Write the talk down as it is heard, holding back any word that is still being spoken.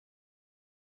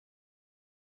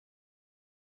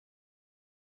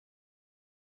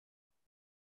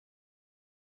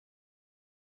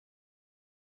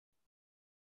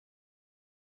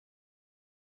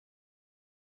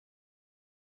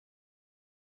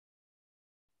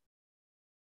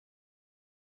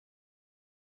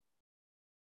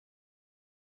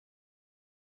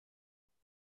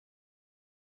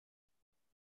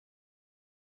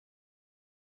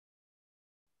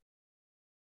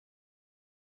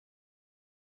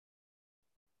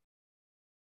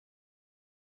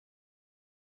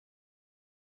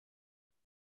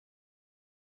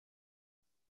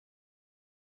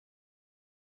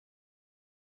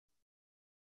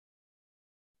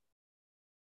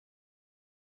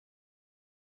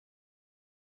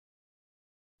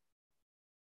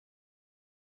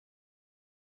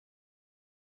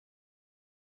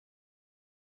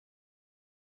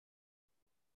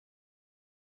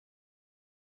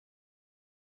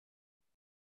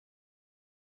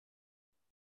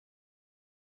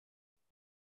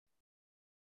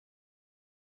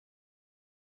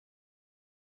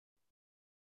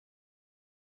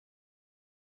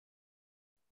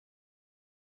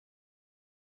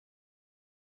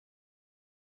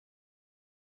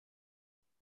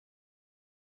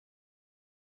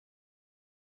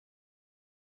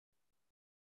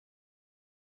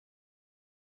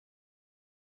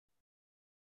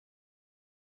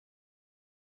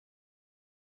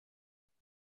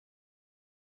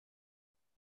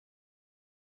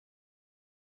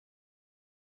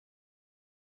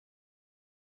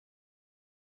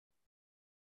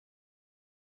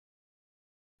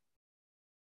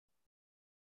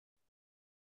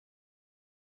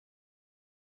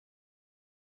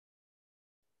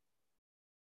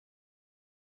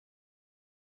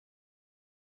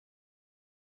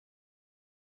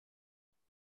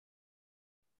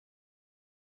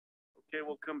Okay,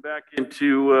 we'll come back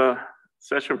into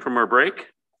session from our break.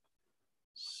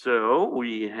 So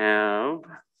we have,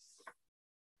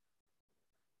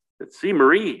 let's see,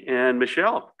 Marie and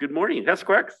Michelle. Good morning.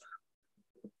 Hesquax.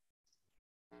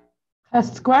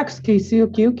 Hesquax,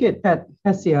 Kisiukit Pet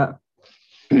Hesia.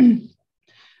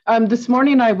 This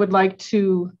morning, I would like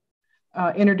to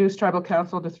introduce Tribal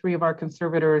Council to three of our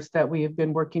conservators that we have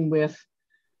been working with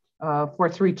for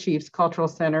Three Chiefs Cultural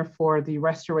Center for the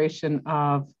restoration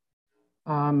of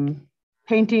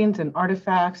paintings and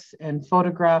artifacts and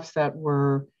photographs that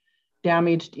were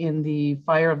damaged in the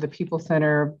fire of the People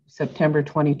Center, September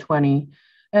 2020.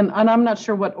 And I'm not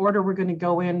sure what order we're going to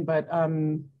go in, but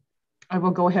I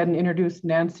will go ahead and introduce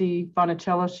Nancy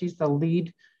Fonicello. She's the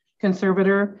lead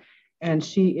conservator, and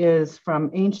she is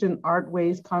from Ancient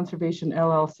Artways Conservation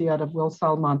LLC out of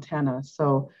Wilsall, Montana.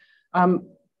 So,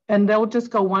 and they'll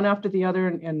just go one after the other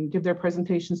and give their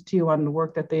presentations to you on the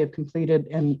work that they have completed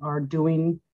and are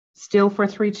doing still for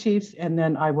Three Chiefs. And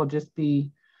then I will just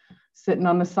be sitting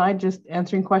on the side, just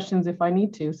answering questions if I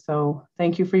need to. So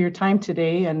thank you for your time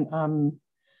today. And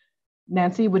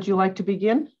Nancy, would you like to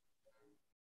begin?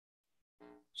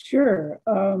 Sure.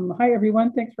 Hi,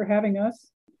 everyone. Thanks for having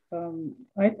us.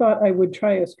 I thought I would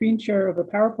try a screen share of a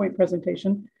PowerPoint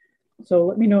presentation. So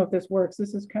let me know if this works.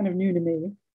 This is kind of new to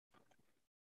me.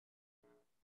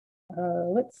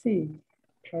 Let's see,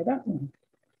 try that one.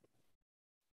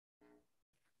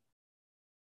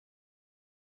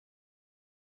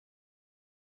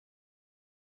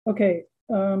 Okay,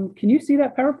 can you see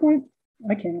that PowerPoint?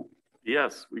 I can't.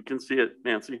 Yes, we can see it,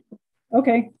 Nancy.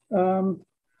 Okay, there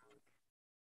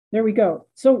we go.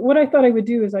 So what I thought I would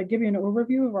do is I'd give you an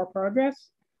overview of our progress.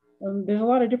 There's a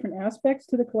lot of different aspects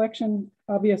to the collection,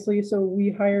 obviously. So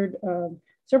we hired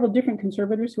several different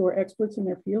conservators who are experts in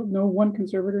their field. No one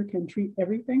conservator can treat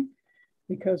everything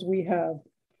because we have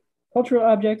cultural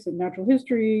objects and natural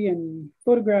history and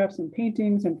photographs and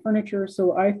paintings and furniture.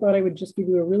 So I thought I would just give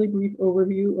you a really brief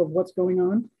overview of what's going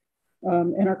on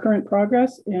and our current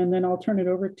progress. And then I'll turn it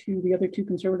over to the other two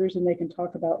conservators and they can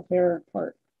talk about their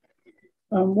part.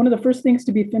 One of the first things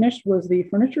to be finished was the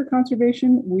furniture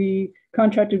conservation. We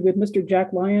contracted with Mr.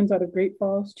 Jack Lyons out of Great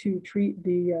Falls to treat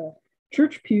the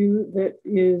church pew that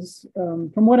is,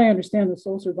 from what I understand, the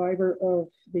sole survivor of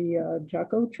the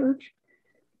Jacko Church.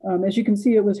 As you can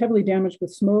see, it was heavily damaged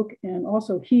with smoke and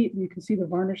also heat. You can see the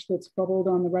varnish that's bubbled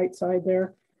on the right side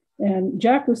there. And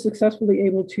Jack was successfully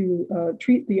able to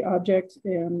treat the object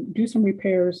and do some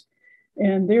repairs.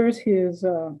 And there's his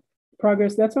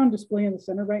progress. That's on display in the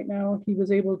center right now. He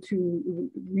was able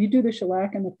to redo the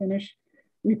shellac and the finish,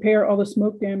 repair all the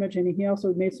smoke damage, and he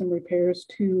also made some repairs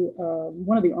to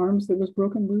one of the arms that was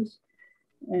broken loose.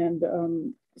 And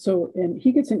and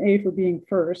he gets an A for being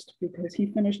first because he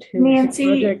finished his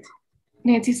project.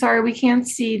 Nancy, sorry, we can't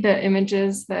see the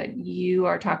images that you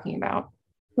are talking about.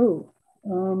 Oh,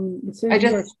 it says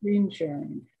you are screen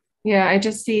sharing. Yeah, I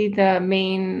just see the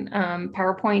main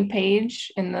PowerPoint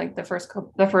page in like the first slide.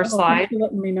 Thanks for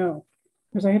letting me know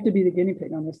because I have to be the guinea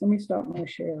pig on this. Let me stop my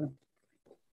share.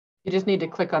 You just need to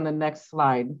click on the next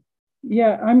slide.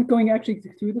 Yeah, I'm going actually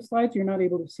through the slides. You're not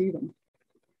able to see them.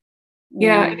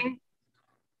 Yeah, I think.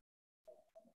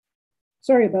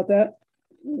 Sorry about that.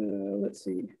 Let's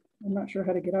see. I'm not sure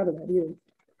how to get out of that either.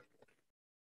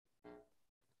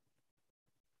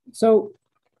 So,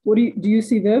 what do you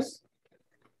see this?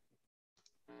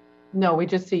 No, we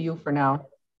just see you for now.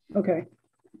 Okay.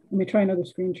 Let me try another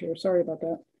screen share. Sorry about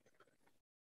that.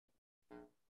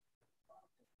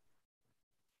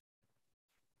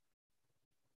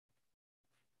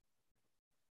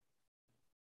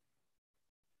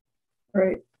 All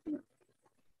right.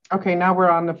 Okay, now we're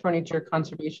on the furniture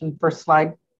conservation first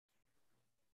slide.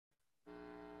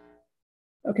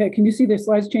 Okay, can you see the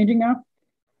slides changing now?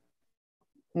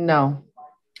 No.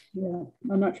 Yeah,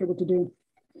 I'm not sure what to do.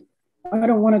 I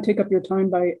don't want to take up your time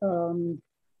by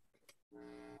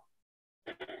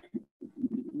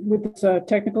with this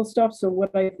technical stuff. So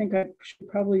what I think I should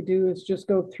probably do is just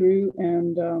go through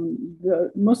and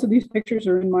most of these pictures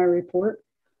are in my report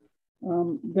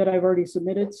that I've already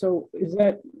submitted. So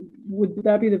would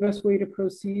that be the best way to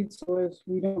proceed so as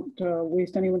we don't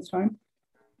waste anyone's time?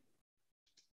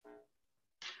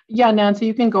 Yeah, Nancy,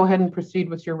 you can go ahead and proceed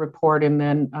with your report and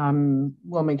then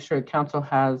we'll make sure council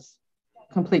has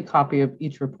a complete copy of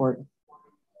each report.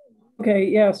 Okay,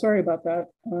 yeah, sorry about that.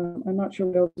 I'm not sure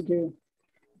what else to do.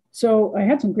 So I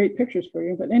had some great pictures for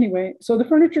you, but anyway, so the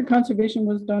furniture conservation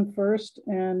was done first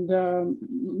and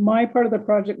my part of the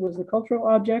project was the cultural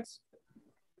objects.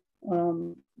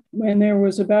 When there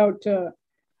was about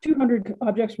 200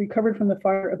 objects recovered from the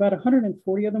fire, about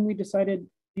 140 of them we decided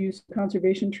use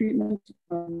conservation treatment,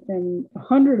 and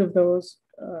 100 of those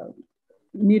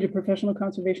needed professional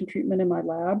conservation treatment in my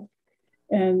lab.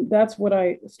 And that's what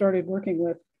I started working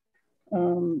with.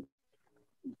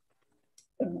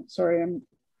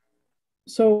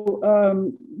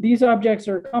 These objects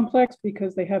are complex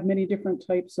because they have many different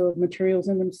types of materials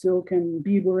in them, silk and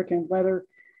beadwork and leather.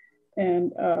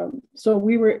 And so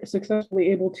we were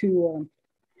successfully able to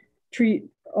treat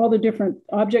all the different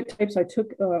object types. I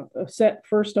took a set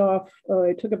first off.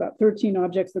 I took about 13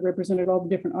 objects that represented all the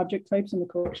different object types in the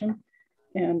collection.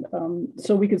 And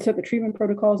so we could set the treatment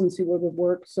protocols and see what would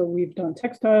work. So we've done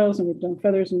textiles and we've done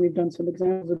feathers and we've done some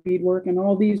examples of beadwork, and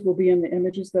all these will be in the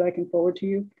images that I can forward to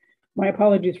you. My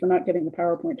apologies for not getting the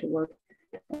PowerPoint to work,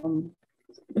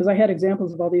 because I had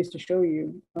examples of all these to show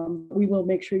you. We will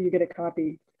make sure you get a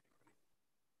copy.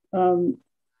 And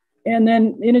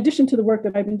then in addition to the work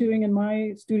that I've been doing in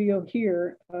my studio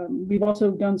here, we've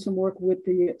also done some work with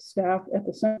the staff at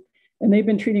the center, and they've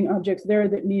been treating objects there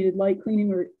that needed light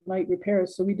cleaning or light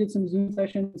repairs. So we did some Zoom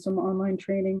sessions, some online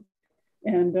training,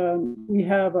 and we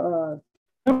have a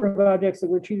number of objects that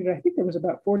were treated. I think there was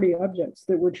about 40 objects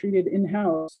that were treated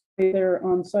in-house there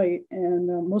on site, and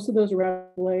most of those are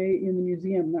out in the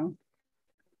museum now.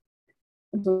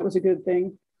 And so it was a good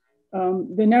thing.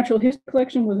 The natural history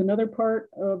collection was another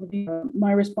part of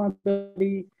my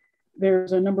responsibility.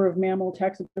 There's a number of mammal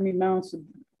taxidermy mounts,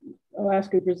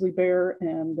 Alaska grizzly bear,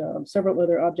 and several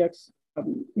other objects,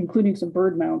 including some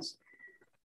bird mounts.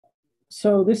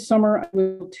 So this summer I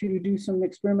was able to do some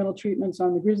experimental treatments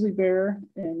on the grizzly bear,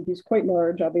 and he's quite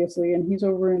large, obviously, and he's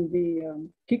over in the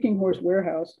Kicking Horse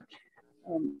warehouse.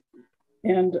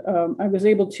 I was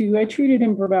able to, I treated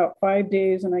him for about 5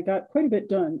 days and I got quite a bit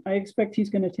done. I expect he's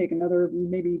going to take another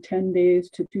maybe 10 days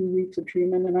to 2 weeks of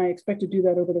treatment, and I expect to do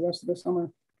that over the rest of the summer.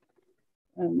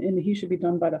 And he should be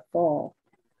done by the fall.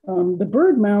 The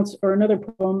bird mounts are another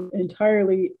problem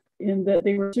entirely, in that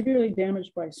they were severely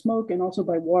damaged by smoke and also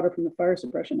by water from the fire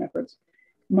suppression efforts.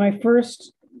 My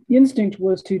first instinct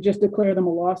was to just declare them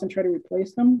a loss and try to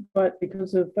replace them, but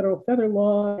because of federal feather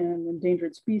law and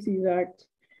Endangered Species Act,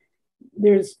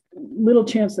 there's little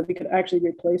chance that we could actually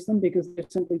replace them because they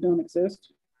simply don't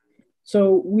exist.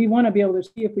 So we want to be able to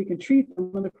see if we can treat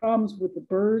them. One of the problems with the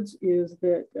birds is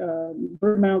that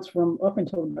bird mounts from up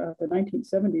until the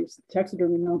 1970s,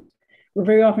 taxidermy mounts, were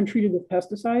very often treated with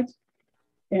pesticides.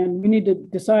 And we need to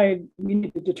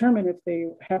determine if they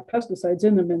have pesticides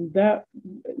in them, and that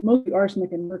mostly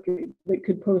arsenic and mercury that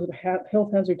could pose a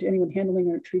health hazard to anyone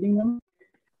handling or treating them.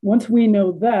 Once we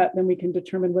know that, then we can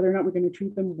determine whether or not we're going to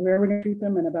treat them, where we're going to treat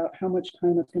them, and about how much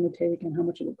time it's going to take and how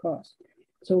much it will cost.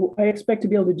 So I expect to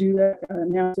be able to do that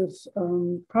analysis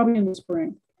probably in the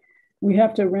spring. We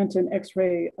have to rent an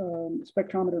X-ray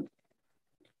spectrometer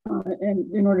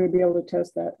and in order to be able to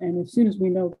test that. And as soon as we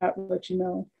know that, we'll let you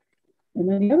know. And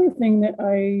then the other thing that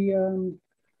I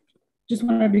just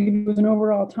wanted to give you was an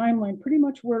overall timeline. Pretty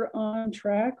much we're on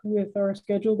track with our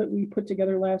schedule that we put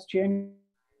together last January.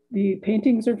 The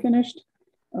paintings are finished,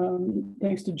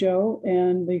 thanks to Joe,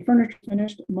 and the furniture is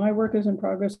finished. My work is in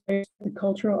progress. The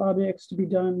cultural objects to be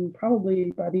done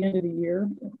probably by the end of the year,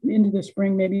 into the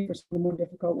spring, maybe for some of the more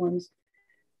difficult ones.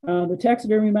 The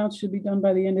taxidermy mounts should be done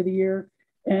by the end of the year.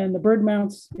 And the bird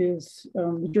mounts is,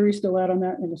 the jury's still out on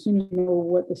that. And as soon as we know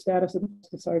what the status of the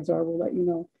pesticides are, we'll let you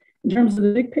know. In terms of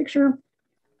the big picture,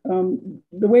 the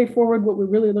way forward, what we're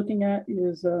really looking at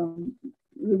is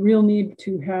the real need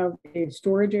to have a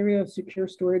storage area, a secure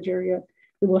storage area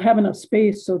that will have enough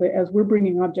space so that as we're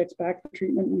bringing objects back for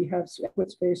treatment, we have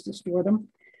adequate space to store them.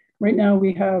 Right now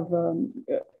we have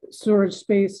storage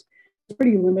space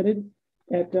pretty limited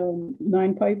at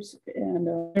 9 pipes, and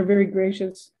they're very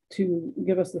gracious to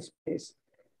give us the space.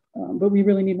 But we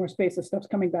really need more space. The stuff's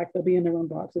coming back, they'll be in their own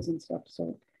boxes and stuff.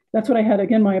 So that's what I had.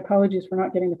 Again, my apologies for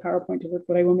not getting the PowerPoint to work,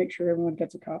 but I will make sure everyone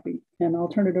gets a copy. And I'll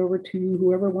turn it over to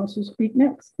whoever wants to speak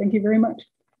next. Thank you very much.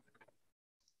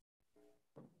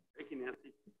 Thank you,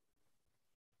 Nancy.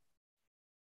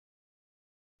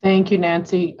 Thank you,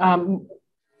 Nancy.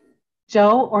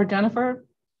 Joe or Jennifer,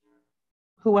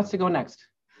 who wants to go next?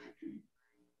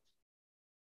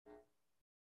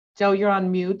 Joe, you're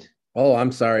on mute. Oh,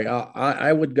 I'm sorry.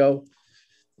 I would go.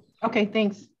 Okay,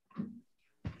 thanks.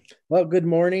 Well, good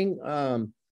morning,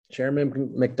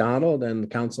 Chairman McDonald and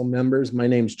council members. My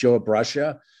name's Joe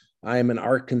Bruscia. I am an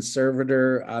art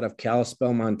conservator out of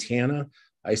Kalispell, Montana.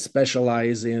 I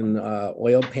specialize in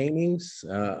oil paintings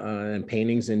and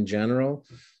paintings in general.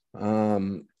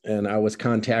 And I was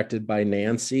contacted by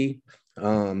Nancy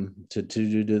to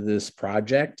do this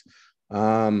project.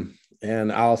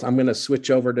 And I'm going to switch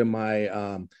over to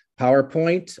my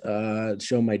PowerPoint,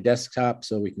 show my desktop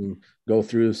so we can go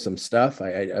through some stuff.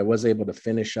 I was able to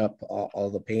finish up all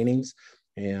the paintings,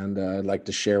 and I'd like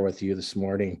to share with you this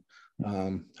morning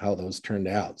how those turned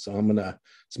out. So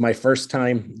it's my first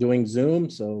time doing Zoom,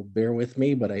 so bear with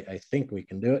me, but I think we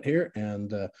can do it here,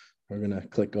 and we're gonna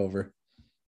click over.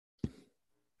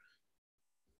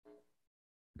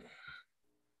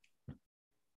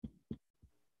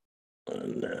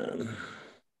 And then,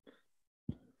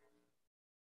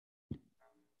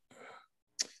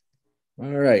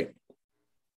 all right,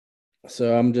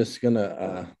 so I'm just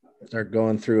gonna start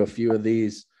going through a few of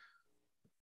these.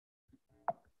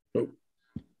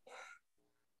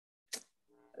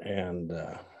 And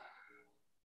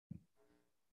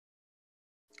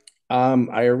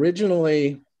I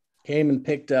originally came and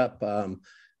picked up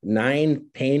 9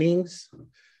 paintings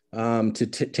to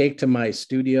take to my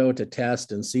studio to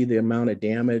test and see the amount of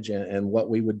damage and what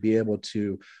we would be able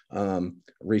to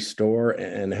restore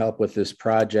and help with this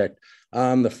project.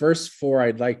 The first 4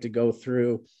 I'd like to go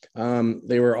through,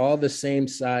 they were all the same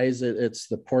size. It's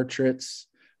the portraits,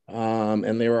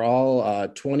 and they were all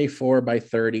 24 by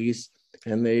 30s.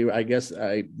 And they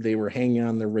were hanging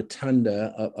on the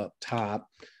rotunda up top.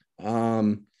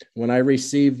 When I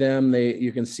received them,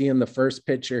 you can see in the first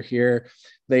picture here,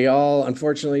 they all,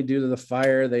 unfortunately, due to the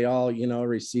fire, they all,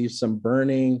 received some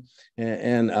burning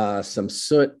and some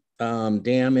soot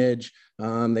damage.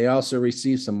 They also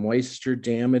received some moisture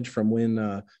damage from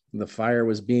when the fire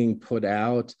was being put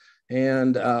out.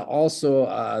 And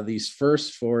also these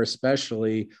first 4,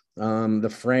 especially the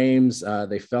frames,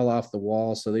 they fell off the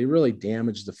wall. So they really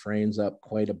damaged the frames up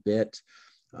quite a bit.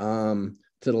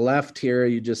 To the left here,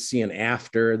 you just see an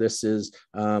after. This is,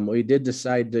 we did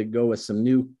decide to go with some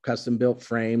new custom built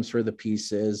frames for the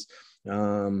pieces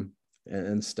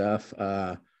and stuff.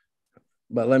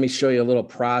 But let me show you a little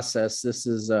process. This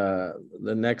is the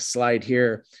next slide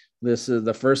here. This is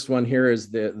the first one here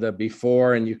is the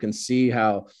before, and you can see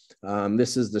how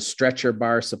this is the stretcher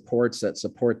bar supports that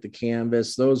support the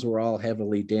canvas. Those were all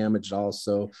heavily damaged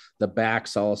also. The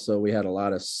backs also, we had a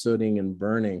lot of sooting and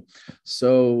burning.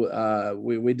 So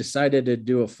we decided to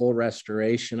do a full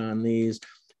restoration on these,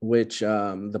 which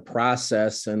the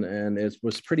process, and it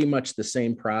was pretty much the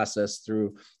same process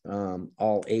through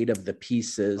all 8 of the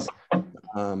pieces.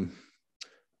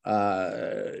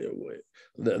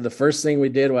 The first thing we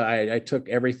did was I took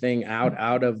everything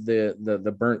out of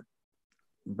the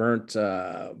burnt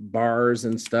bars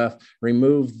and stuff,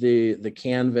 removed the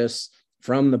canvas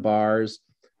from the bars,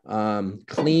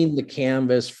 cleaned the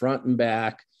canvas front and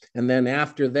back. And then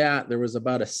after that, there was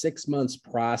about a 6 months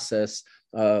process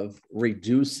of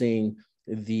reducing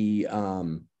the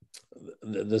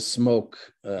smoke,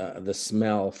 the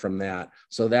smell from that.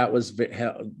 So that was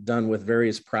done with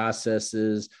various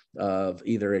processes of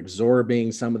either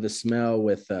absorbing some of the smell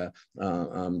with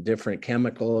different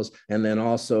chemicals, and then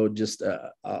also just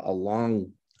a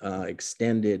long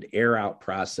extended air out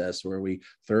process where we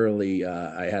thoroughly,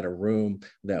 I had a room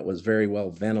that was very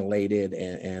well ventilated,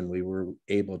 and we were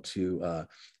able to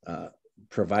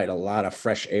provide a lot of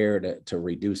fresh air to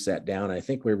reduce that down. I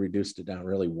think we reduced it down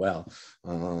really well,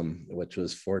 which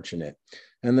was fortunate.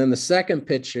 And then the second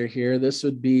picture here, this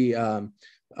would be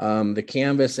the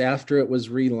canvas after it was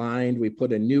relined. We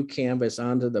put a new canvas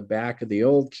onto the back of the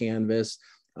old canvas.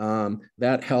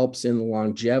 That helps in the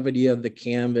longevity of the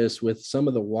canvas with some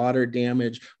of the water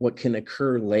damage. What can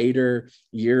occur later,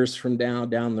 years from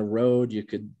down the road, you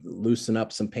could loosen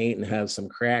up some paint and have some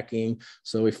cracking.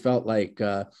 So we felt like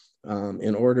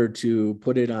in order to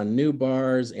put it on new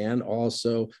bars and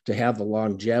also to have the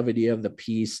longevity of the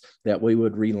piece, that we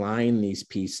would reline these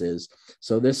pieces.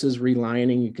 So this is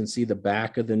relining. You can see the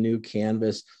back of the new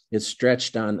canvas. It's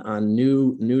stretched on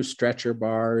new stretcher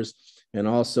bars. And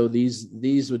also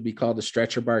these would be called the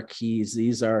stretcher bar keys.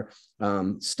 These are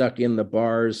stuck in the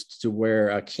bars to where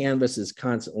a canvas is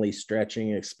constantly stretching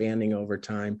and expanding over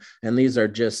time. And these are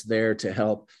just there to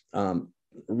help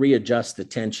readjust the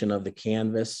tension of the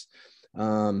canvas.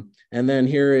 And then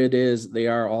here it is, they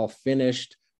are all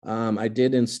finished. I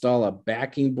did install a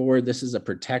backing board. This is a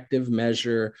protective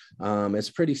measure. It's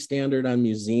pretty standard on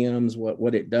museums.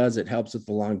 What it does, it helps with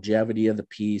the longevity of the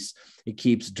piece. It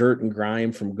keeps dirt and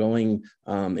grime from going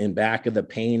in back of the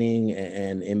painting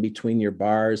and in between your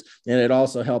bars. And it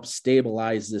also helps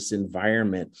stabilize this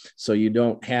environment so you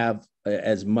don't have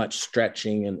as much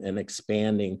stretching and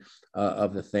expanding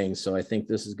of the thing. So I think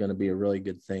this is going to be a really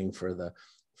good thing for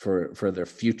the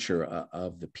future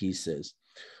of the pieces.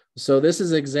 So this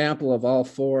is an example of all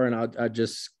 4, and I'll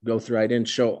just go through. I didn't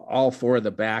show all 4 of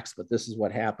the backs, but this is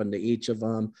what happened to each of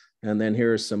them. And then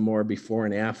here's some more before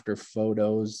and after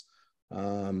photos.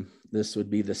 This would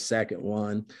be the second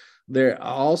one. There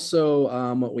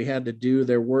also, what we had to do,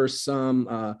 there were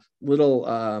some little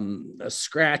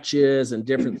scratches and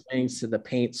different things to the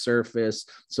paint surface.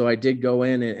 So I did go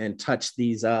in and touch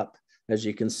these up, as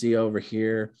you can see over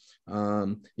here.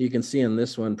 You can see in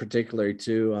this one particularly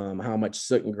too, how much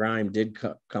soot and grime did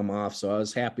come off. So I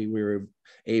was happy we were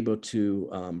able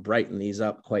to brighten these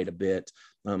up quite a bit.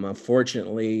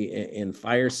 Unfortunately, in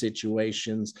fire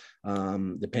situations,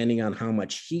 depending on how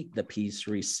much heat the piece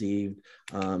received,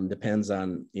 depends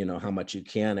on, you know, how much you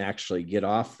can actually get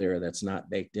off there that's not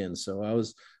baked in. So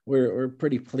we're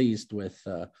pretty pleased with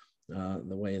the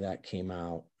way that came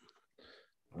out.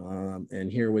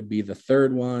 And here would be the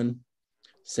third one.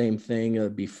 Same thing,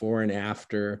 before and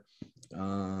after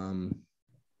of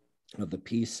the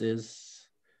pieces.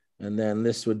 And then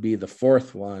this would be the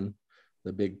fourth one,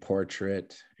 the big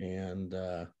portrait, and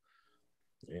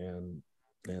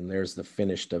there's the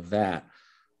finished of that.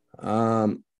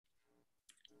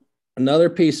 Another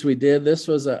piece we did, this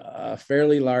was a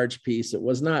fairly large piece. It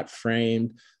was not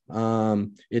framed.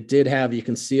 It did have, you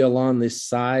can see along the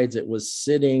sides, it was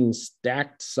sitting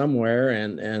stacked somewhere,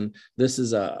 and this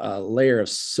is a layer of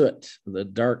soot, the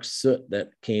dark soot that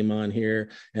came on here,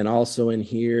 and also in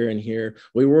here and here.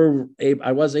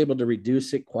 I was able to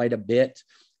reduce it quite a bit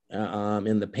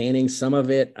in the painting. Some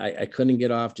of it I couldn't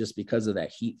get off just because of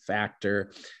that heat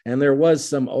factor. And there was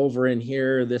some over in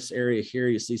here, this area here,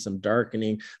 you see some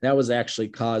darkening. That was actually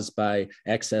caused by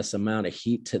excess amount of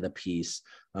heat to the piece.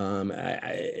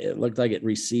 It looked like it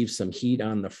received some heat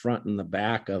on the front and the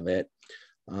back of it.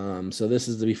 So this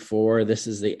is the before, this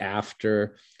is the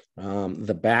after.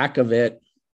 The back of it,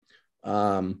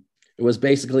 it was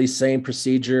basically same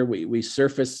procedure. We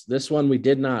surfaced this one. We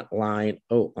did not line.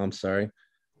 Oh, I'm sorry.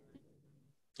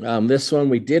 This one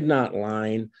we did not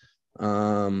line.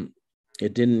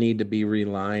 It didn't need to be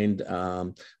relined,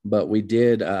 but we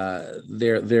did.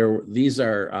 These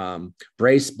are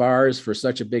brace bars for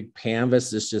such a big canvas.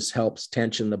 This just helps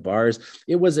tension the bars.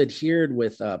 It was adhered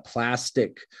with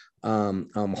plastic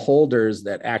holders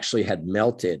that actually had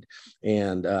melted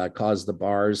and caused the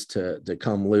bars to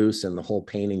come loose and the whole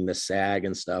painting to sag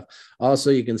and stuff.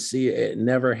 Also, you can see it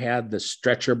never had the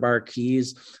stretcher bar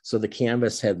keys, so the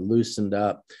canvas had loosened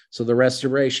up. So the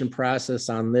restoration process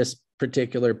on this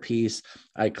particular piece,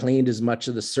 I cleaned as much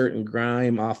of the soot and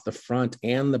grime off the front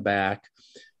and the back.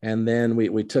 And then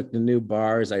we took the new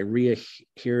bars, I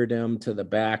re-adhered them to the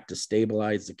back to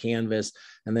stabilize the canvas.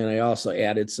 And then I also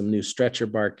added some new stretcher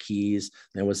bar keys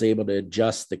and was able to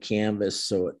adjust the canvas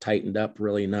so it tightened up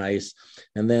really nice.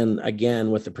 And then again,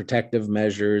 with the protective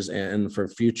measures and for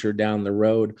future down the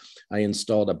road, I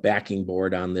installed a backing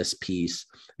board on this piece.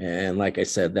 And like I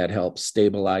said, that helps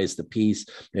stabilize the piece.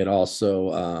 It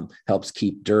also helps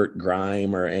keep dirt,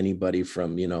 grime, or anybody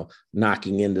from, you know,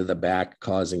 knocking into the back,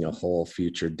 causing a whole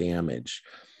future damage.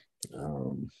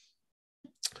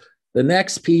 The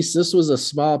next piece, this was a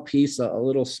small piece, a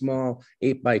little small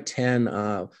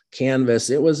 8x10 canvas.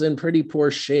 It was in pretty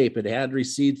poor shape. It had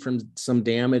received from some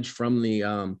damage from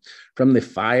the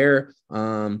fire.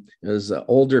 It was an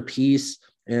older piece,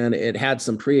 and it had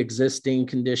some pre-existing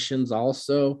conditions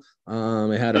also.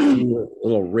 It had a few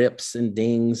little rips and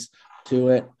dings to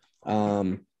it.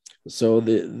 So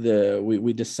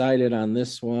we decided on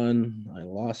this one, I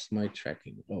lost my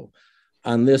tracking. Oh,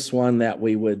 on this one that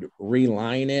we would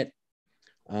reline it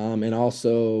and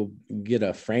also get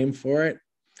a frame for it.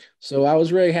 So I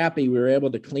was really happy we were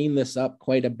able to clean this up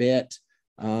quite a bit.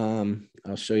 I'll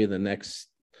show you the next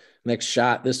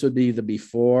shot. This would be the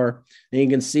before, and you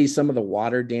can see some of the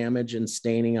water damage and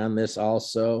staining on this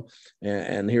also.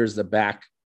 And here's the back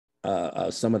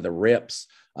of some of the rips.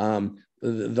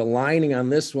 The lining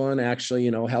on this one actually, you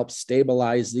know, helps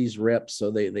stabilize these rips so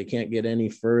they can't get any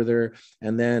further.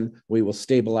 And then we will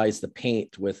stabilize the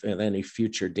paint with any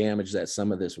future damage that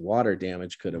some of this water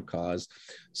damage could have caused.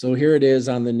 So here it is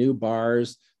on the new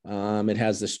bars. It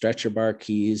has the stretcher bar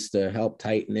keys to help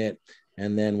tighten it.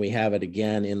 And then we have it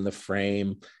again in the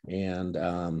frame and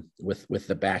with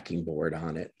the backing board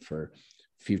on it for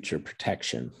future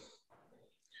protection.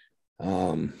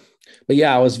 But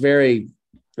yeah, I was very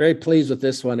pleased with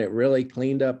this one. It really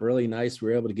cleaned up really nice. We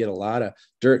were able to get a lot of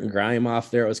dirt and grime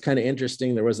off there. It was kind of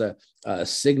interesting. There was a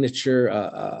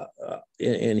signature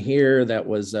in here that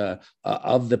was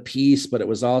of the piece, but it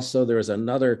was also, there was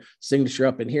another signature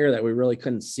up in here that we really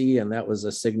couldn't see. And that was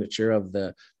a signature of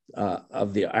the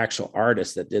actual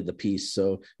artist that did the piece.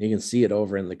 So you can see it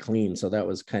over in the clean. So that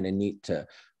was kind of neat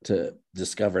to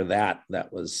discover that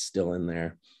was still in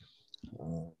there.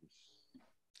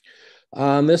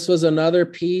 This was another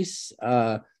piece.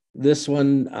 This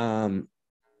one,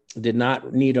 did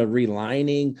not need a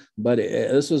relining, but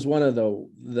this was one of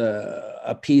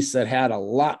a piece that had a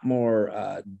lot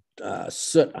more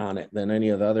soot on it than any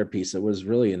of the other piece. It was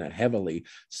really in a heavily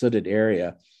sooted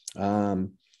area.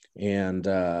 Anyway,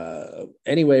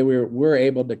 we're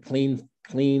able to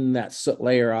clean that soot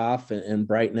layer off and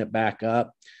brighten it back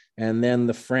up. And then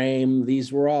the frame,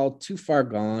 these were all too far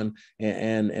gone.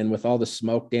 And with all the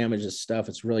smoke damage and stuff,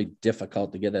 it's really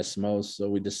difficult to get that smoke. So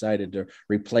we decided to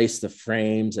replace the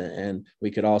frames, and we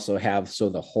could also have, so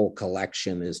the whole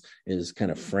collection is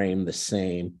kind of framed the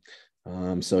same.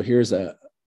 So here's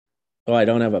I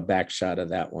don't have a back shot of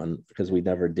that one because we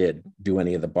never did do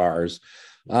any of the bars.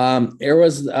 There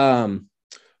was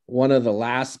one of the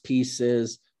last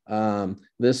pieces.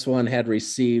 This one had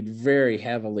received very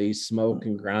heavily smoke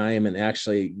and grime and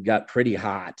actually got pretty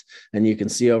hot. And you can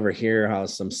see over here how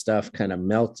some stuff kind of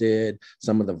melted.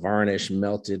 Some of the varnish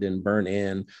melted and burnt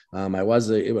in. I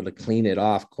was able to clean it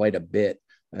off quite a bit.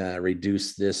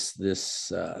 Reduce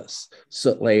this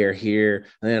soot layer here.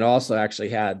 And it also actually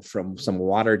had from some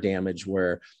water damage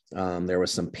where there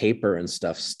was some paper and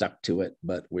stuff stuck to it,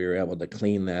 but we were able to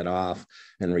clean that off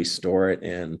and restore it.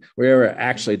 And we were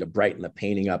actually to brighten the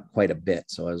painting up quite a bit.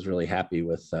 So I was really happy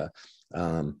with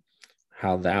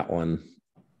how that one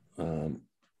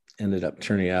ended up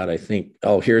turning out. I think,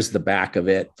 here's the back of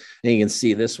it. And you can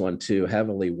see this one too,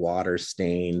 heavily water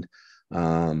stained.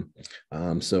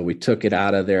 So we took it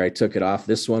out of there. I took it off.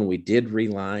 This one we did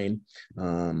reline.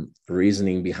 The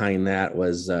reasoning behind that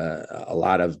was a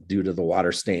lot of due to the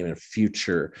water stain and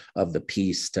future of the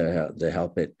piece to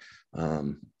help it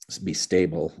be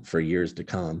stable for years to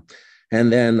come. And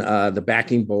then the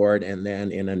backing board, and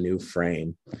then in a new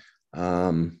frame.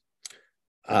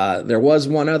 There was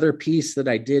one other piece that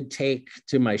I did take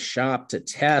to my shop to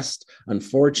test.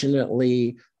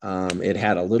 Unfortunately, it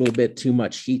had a little bit too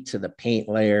much heat to the paint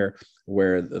layer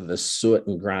where the soot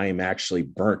and grime actually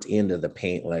burnt into the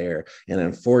paint layer. And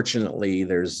unfortunately,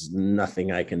 there's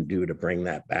nothing I can do to bring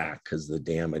that back because the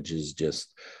damage is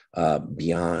just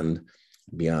beyond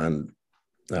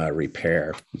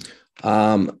repair.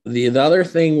 The other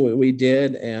thing we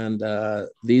did, and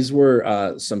these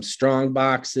were some strong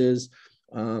boxes.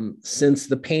 Since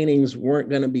the paintings weren't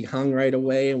going to be hung right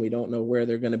away and we don't know where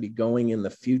they're going to be going in the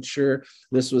future,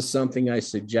 this was something I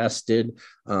suggested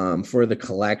for the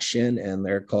collection, and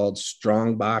they're called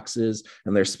strong boxes,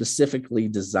 and they're specifically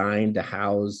designed to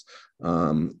house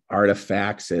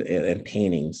artifacts and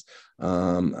paintings.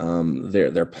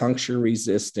 They're puncture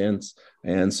resistant,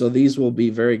 and so these will be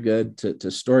very good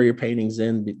to store your paintings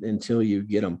in until you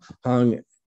get them hung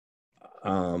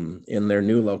in their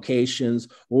new locations,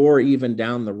 or even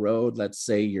down the road. Let's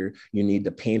say you need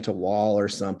to paint a wall or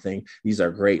something. These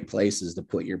are great places to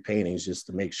put your paintings just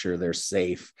to make sure they're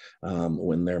safe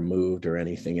when they're moved or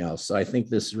anything else. So I think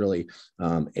this really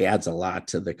adds a lot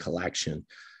to the collection.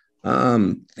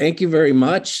 Thank you very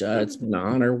much. It's been an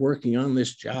honor working on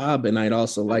this job, and I'd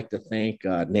also like to thank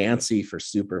Nancy for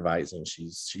supervising.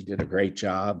 She did a great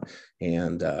job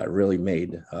and really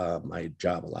made my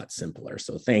job a lot simpler.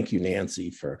 So thank you,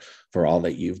 Nancy, for all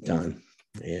that you've done.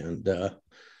 And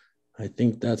I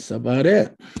think that's about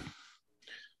it.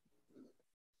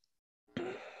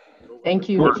 Thank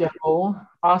you, Joe.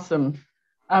 Awesome.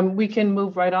 We can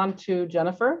move right on to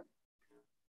Jennifer.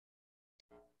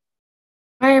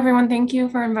 Hi, everyone. Thank you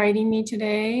for inviting me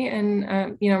today. And,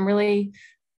 I'm really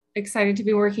excited to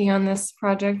be working on this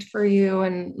project for you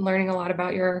and learning a lot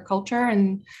about your culture,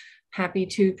 and happy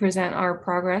to present our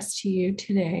progress to you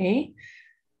today.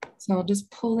 So I'll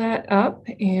just pull that up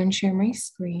and share my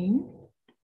screen.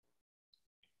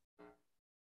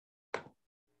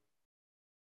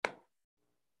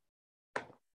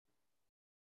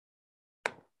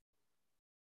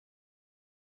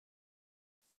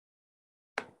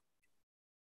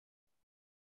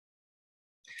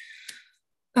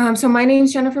 So my name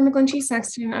is Jennifer McGlinchey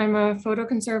Sexton. I'm a photo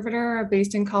conservator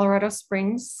based in Colorado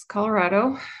Springs,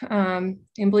 Colorado. And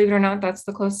believe it or not, that's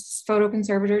the closest photo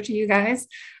conservator to you guys.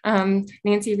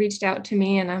 Nancy reached out to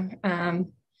me, and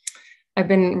I've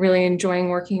been really enjoying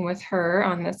working with her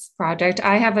on this project.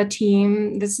 I have a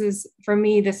team. For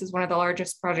me, this is one of the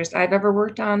largest projects I've ever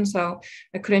worked on, so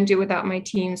I couldn't do it without my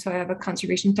team. So I have a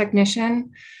conservation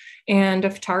technician and a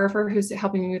photographer who's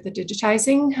helping me with the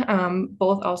digitizing,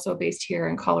 both also based here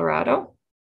in Colorado.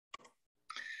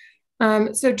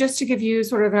 So just to give you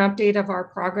sort of an update of our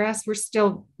progress, we're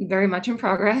still very much in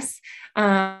progress.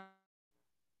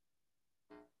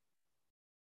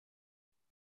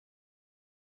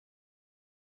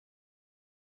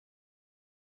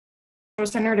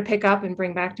 Center to pick up and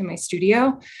bring back to my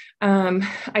studio.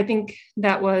 I think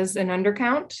that was an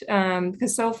undercount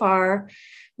because so far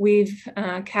we've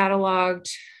cataloged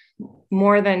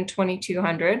more than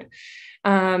 2,200,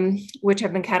 which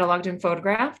have been cataloged and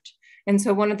photographed. And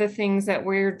so one of the things that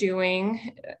we're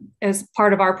doing as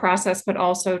part of our process, but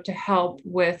also to help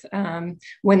with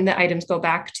when the items go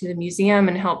back to the museum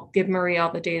and help give Marie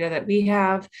all the data that we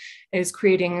have, is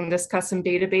creating this custom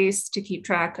database to keep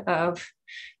track of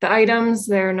the items,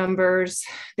 their numbers,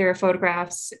 their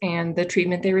photographs, and the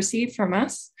treatment they received from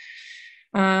us.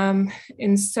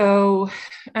 And so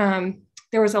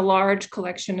there was a large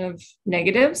collection of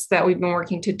negatives that we've been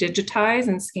working to digitize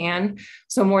and scan.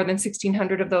 So more than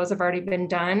 1,600 of those have already been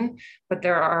done, but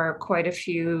there are quite a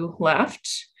few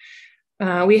left.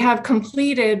 We have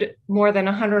completed more than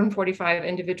 145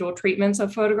 individual treatments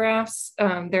of photographs.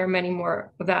 There are many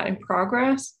more of that in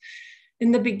progress.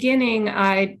 In the beginning,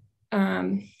 I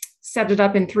set it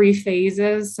up in 3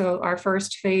 phases. So our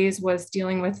first phase was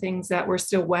dealing with things that were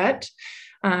still wet.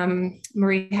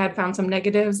 Marie had found some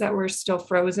negatives that were still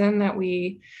frozen that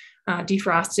we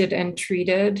defrosted and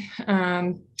treated.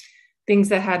 Things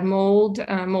that had mold.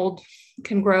 Mold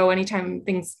can grow anytime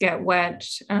things get wet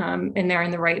and they're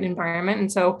in the right environment.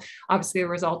 And so obviously a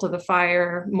result of the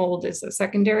fire, mold is a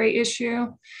secondary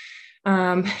issue.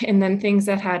 And then things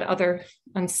that had other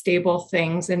unstable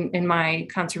things in my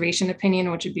conservation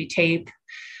opinion, which would be tape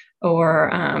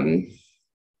or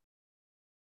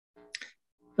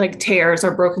like tears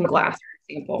or broken glass, for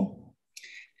example.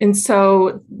 And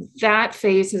so that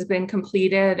phase has been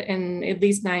completed, and at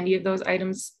least 90 of those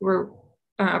items were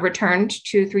returned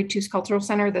to 3-2 Cultural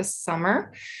Center this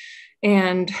summer.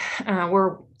 And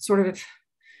we're sort of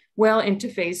well into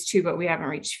phase 2, but we haven't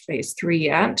reached phase 3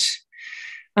 yet.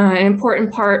 An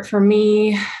important part for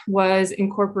me was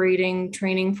incorporating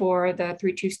training for the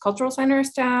 3-2 Cultural Center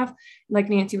staff, like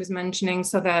Nancy was mentioning,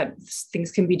 so that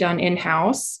things can be done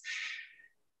in-house.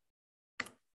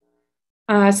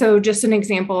 So just an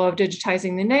example of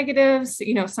digitizing the negatives,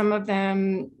 some of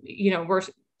them, were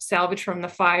salvaged from the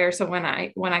fire. So when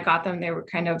I got them, they were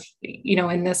kind of,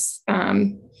 in this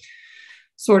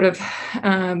sort of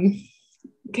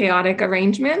chaotic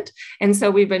arrangement. And so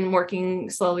we've been working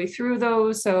slowly through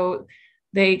those. So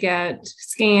they get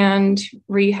scanned,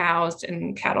 rehoused,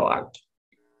 and cataloged.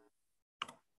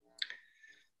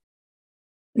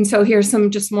 And so here's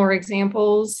some just more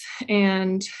examples.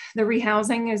 And the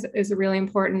rehousing is a really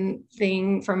important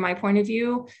thing from my point of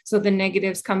view. So the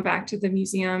negatives come back to the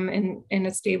museum in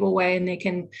a stable way, and they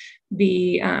can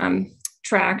be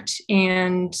tracked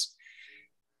and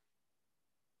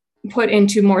put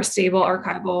into more stable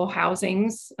archival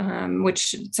housings,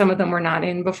 which some of them were not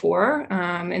in before.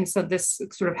 And so this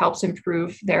sort of helps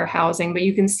improve their housing, but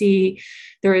you can see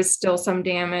there is still some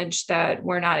damage that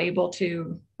we're not able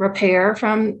to repair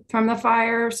from the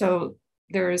fire. So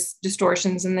there's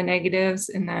distortions in the negatives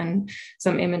and then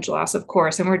some image loss, of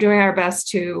course. And we're doing our best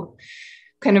to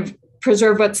kind of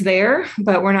preserve what's there,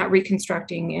 but we're not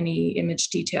reconstructing any image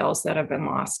details that have been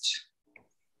lost.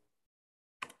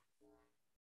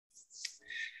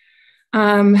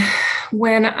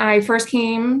 When I first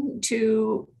came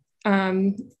to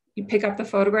pick up the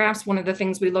photographs, one of the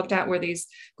things we looked at were these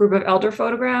group of elder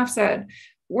photographs that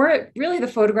weren't really, the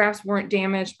photographs weren't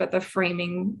damaged, but the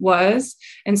framing was.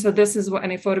 And so this is what,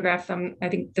 and I photographed them, I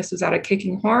think this was out of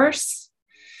Kicking Horse.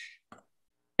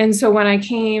 And so when I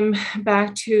came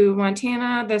back to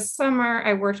Montana this summer,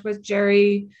 I worked with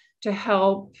Jerry to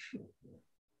help,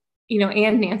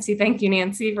 and Nancy, thank you,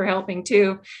 Nancy, for helping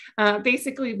too.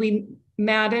 Basically, we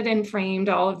matted and framed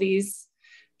all of these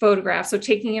photographs. So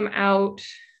taking them out,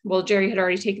 well, Jerry had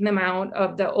already taken them out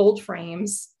of the old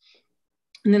frames.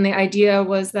 And then the idea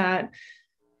was that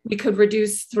we could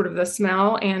reduce sort of the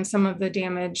smell and some of the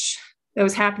damage that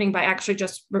was happening by actually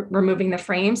just removing the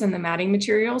frames and the matting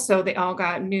material. So they all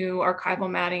got new archival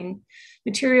matting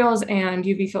materials and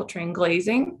UV filtering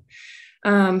glazing.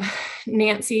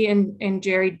 Nancy and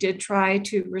Jerry did try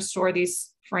to restore these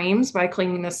frames by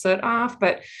cleaning the soot off,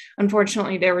 but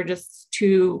unfortunately they were just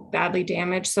too badly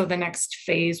damaged. So the next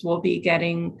phase will be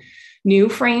getting new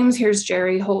frames. Here's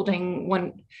Jerry holding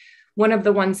one of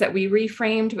the ones that we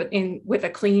reframed with a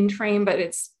cleaned frame, but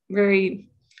it's very,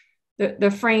 the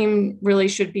frame really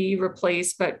should be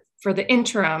replaced. But for the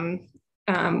interim,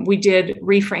 we did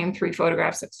reframe 3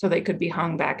 photographs so they could be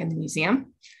hung back in the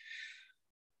museum.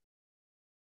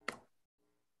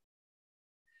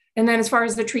 And then as far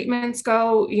as the treatments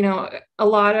go, a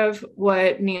lot of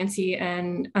what Nancy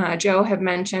and Joe have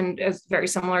mentioned is very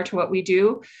similar to what we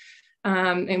do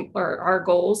and our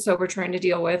goals. So we're trying to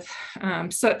deal with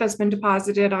soot that's been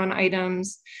deposited on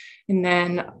items, and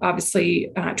then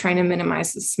obviously trying to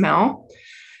minimize the smell.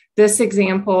 This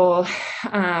example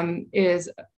is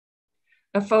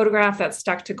a photograph that's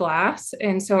stuck to glass.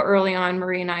 And so early on,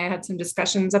 Marie and I had some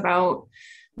discussions about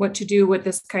what to do with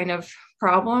this kind of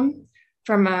problem.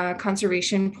 From a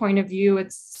conservation point of view,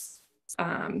 it's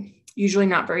usually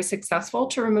not very successful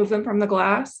to remove them from the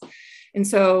glass. And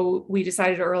so we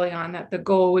decided early on that the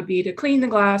goal would be to clean the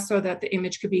glass so that the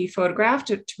image could be photographed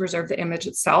to preserve the image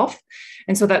itself.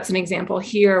 And so that's an example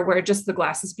here where just the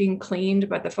glass is being cleaned,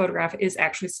 but the photograph is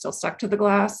actually still stuck to the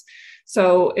glass.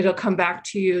 So it'll come back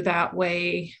to you that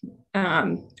way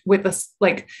with this,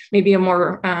 like maybe a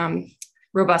more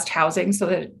robust housing so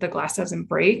that the glass doesn't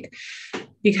break,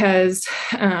 because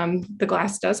the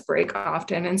glass does break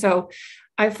often. And so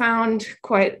I found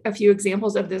quite a few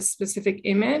examples of this specific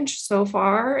image so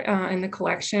far in the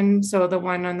collection. So the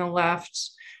one on the left,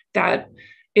 that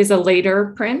is a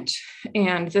later print,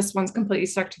 and this one's completely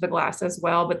stuck to the glass as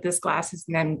well, but this glass is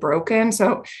then broken.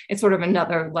 So it's sort of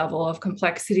another level of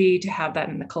complexity to have that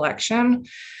in the collection.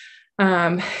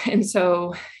 And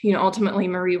so, ultimately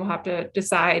Marie will have to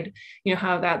decide,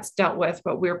 how that's dealt with,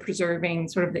 but we're preserving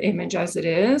sort of the image as it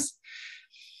is.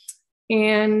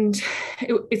 And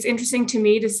it's interesting to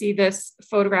me to see this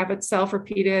photograph itself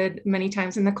repeated many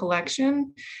times in the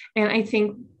collection. And I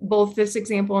think both this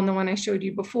example and the one I showed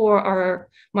you before are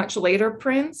much later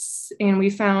prints. And we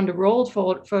found a rolled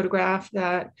photograph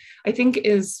that I think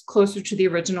is closer to the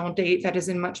original date, that is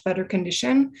in much better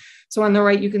condition. So on the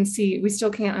right, you can see we still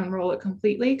can't unroll it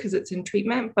completely because it's in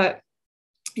treatment, but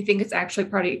I think it's actually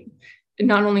probably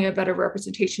not only a better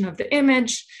representation of the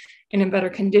image and in better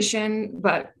condition,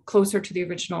 but closer to the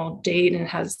original date, and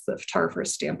has the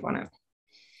photographer's stamp on it.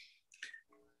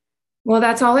 Well,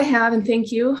 that's all I have, and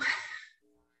thank you.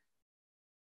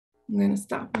 I'm gonna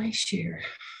stop my share.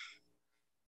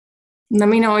 Let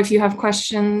me know if you have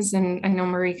questions, and I know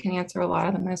Marie can answer a lot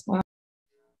of them as well.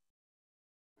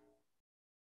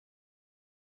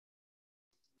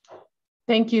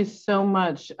 Thank you so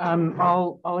much,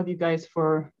 all of you guys,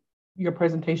 for your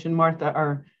presentation.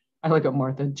 I look at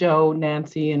Martha, Joe,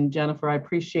 Nancy, and Jennifer. I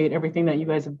appreciate everything that you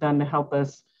guys have done to help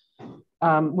us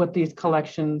with these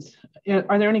collections.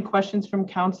 Are there any questions from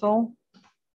council?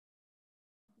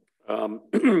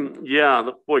 Yeah,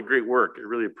 boy, great work. I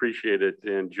really appreciate it.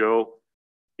 And Joe,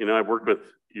 I've worked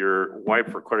with your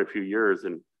wife for quite a few years,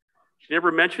 and she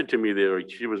never mentioned to me that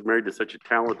she was married to such a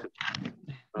talented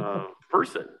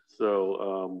person.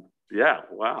 So yeah,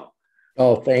 wow.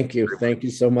 Oh, thank you. Thank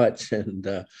you so much.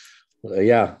 And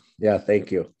yeah,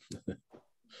 thank you.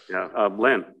 Yeah,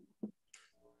 Len.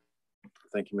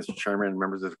 Thank you, Mr. Chairman,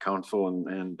 members of the council,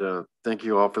 and thank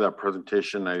you all for that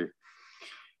presentation.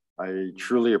 I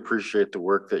truly appreciate the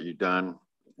work that you've done,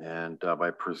 and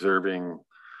by preserving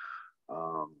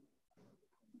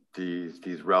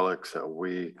these relics that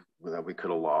we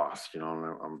could have lost.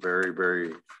 I'm very,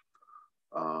 very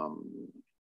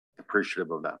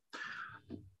appreciative of that.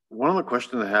 One of the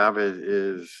questions I have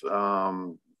is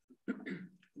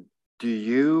do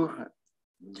you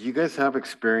guys have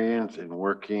experience in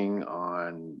working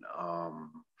on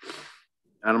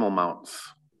animal mounts,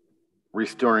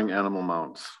 restoring animal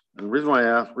mounts? And the reason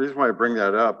why I bring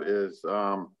that up is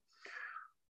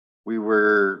we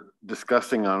were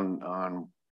discussing on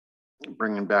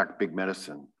bringing back Big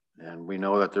Medicine, and we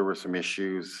know that there were some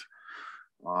issues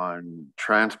on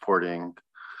transporting,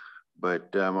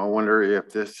 but I wonder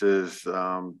if this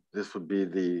would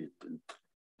be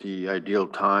the ideal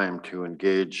time to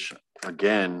engage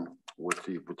again with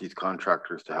these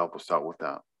contractors to help us out with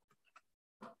that.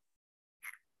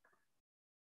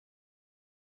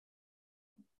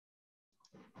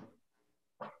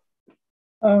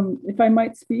 If I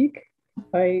might speak,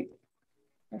 I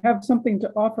have something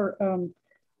to offer.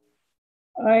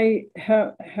 I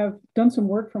have done some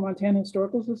work for Montana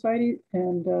Historical Society,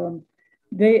 and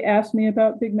they asked me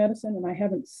about Big Medicine, and I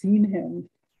haven't seen him.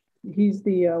 He's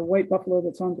the white buffalo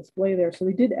that's on display there. So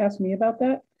they did ask me about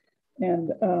that.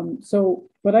 And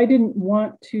but I didn't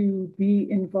want to be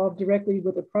involved directly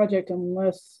with the project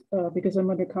unless, because I'm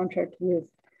under contract with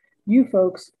you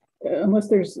folks,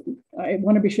 unless I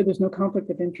want to be sure there's no conflict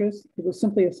of interest. It was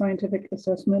simply a scientific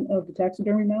assessment of the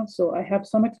taxidermy mounts. So I have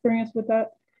some experience with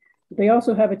that. They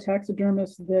also have a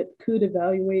taxidermist that could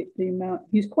evaluate the mount.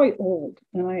 He's quite old,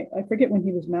 and I forget when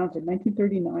he was mounted,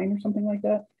 1939 or something like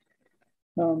that.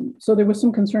 So there was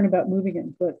some concern about moving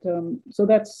him, but so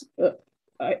that's,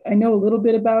 I know a little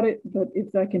bit about it, but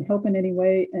if I can help in any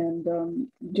way and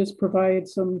just provide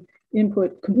some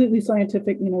input, completely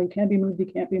scientific, he can be moved, he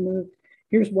can't be moved.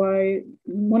 Here's why.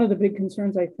 One of the big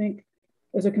concerns, I think,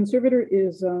 as a conservator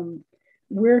is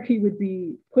where he would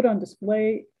be put on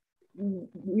display.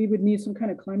 We would need some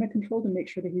kind of climate control to make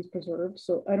sure that he's preserved.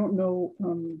 So I don't know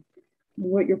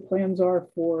what your plans are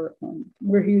for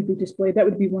where he would be displayed. That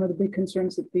would be one of the big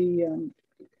concerns that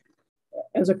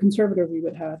as a conservator we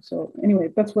would have. So anyway,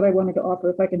 that's what I wanted to offer.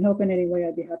 If I can help in any way,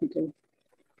 I'd be happy to.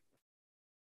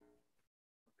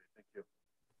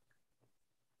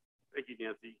 Thank you,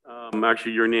 Nancy.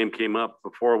 Actually, your name came up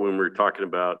before when we were talking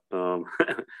about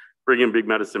bringing Big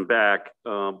Medicine back.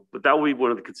 But that will be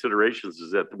one of the considerations,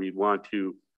 is that we want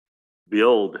to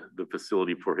build the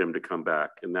facility for him to come back.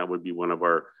 And that would be one of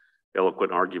our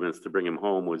eloquent arguments to bring him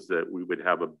home, was that we would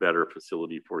have a better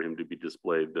facility for him to be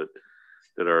displayed, that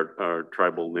our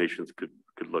tribal nations could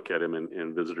look at him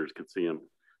and visitors could see him.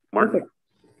 Martin.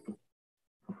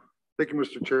 Thank you,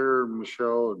 Mr. Chair,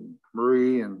 Michelle and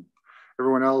Marie and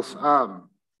everyone else.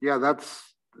 Yeah,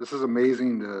 this is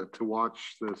amazing to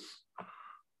watch this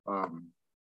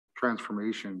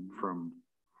transformation from,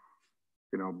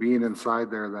 you know, being inside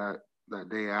there that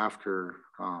day after.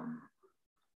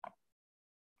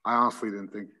 I honestly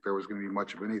didn't think there was going to be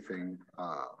much of anything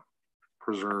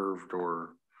preserved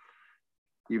or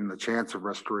even the chance of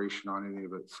restoration on any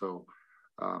of it. So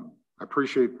I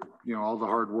appreciate, you know, all the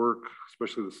hard work,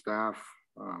 especially the staff.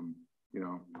 You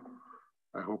know,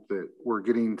 I hope that we're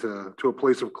getting to a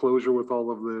place of closure with all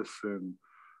of this. And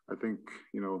I think,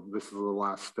 you know, this is the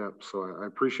last step. So I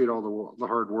appreciate all the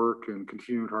hard work and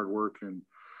continued hard work. And,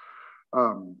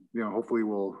 you know, hopefully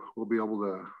we'll be able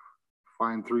to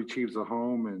find Three Chiefs a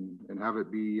home and have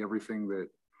it be everything that,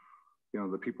 you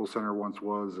know, the People Center once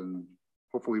was, and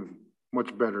hopefully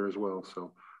much better as well.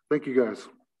 So thank you guys.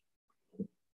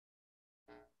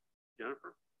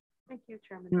 Jennifer. Thank you,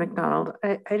 Chairman McDonald.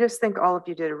 I just think all of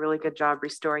you did a really good job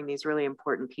restoring these really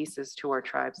important pieces to our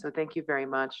tribe. So thank you very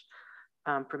much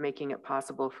for making it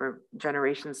possible for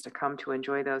generations to come to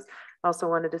enjoy those. I also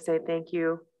wanted to say thank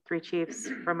you, Three Chiefs,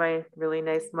 for my really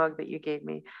nice mug that you gave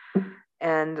me.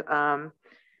 And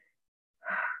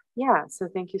yeah, so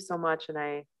thank you so much. And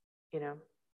I, you know,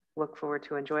 look forward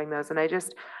to enjoying those. And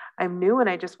I'm new, and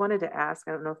I just wanted to ask,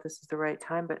 I don't know if this is the right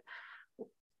time, but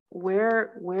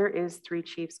where is Three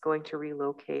Chiefs going to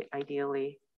relocate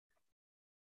ideally?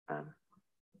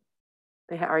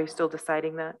 Are you still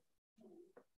deciding that?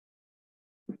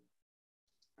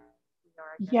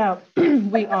 Yeah,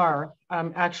 we are.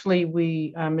 Actually,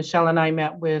 Michelle and I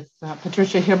met with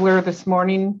Patricia Hibbler this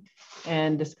morning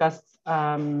and discussed,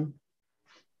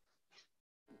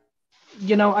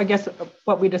 you know, I guess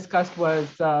what we discussed was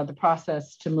the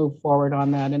process to move forward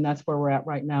on that. And that's where we're at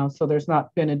right now. So there's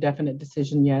not been a definite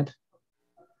decision yet.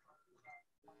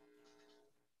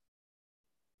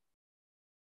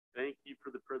 Thank you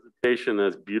for the presentation.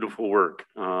 That's beautiful work.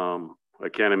 I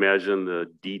can't imagine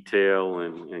the detail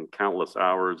and countless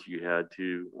hours you had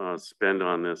to spend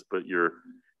on this, but your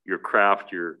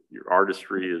craft, your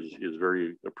artistry is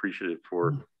very appreciative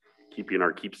for keeping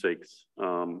our keepsakes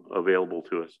available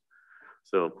to us.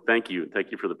 So thank you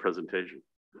for the presentation.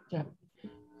 Yeah,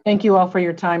 thank you all for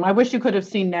your time. I wish you could have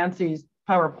seen Nancy's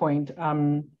PowerPoint,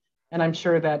 and I'm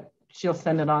sure that she'll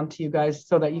send it on to you guys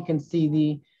so that you can see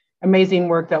the amazing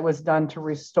work that was done to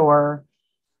restore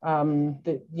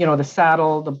the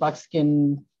saddle, the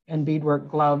buckskin and beadwork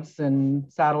gloves and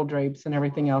saddle drapes and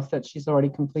everything else that she's already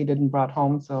completed and brought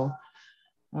home. So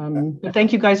but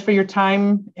thank you guys for your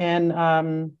time,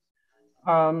 and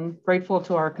grateful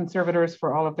to our conservators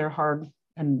for all of their hard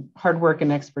work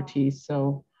and expertise.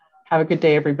 So have a good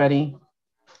day, everybody.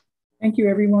 Thank you,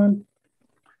 everyone.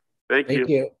 Thank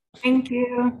you. Thank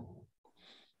you.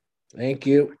 Thank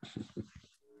you.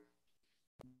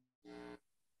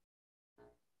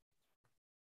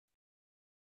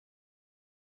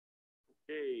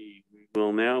 Okay, we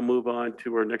will now move on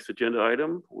to our next agenda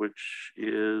item, which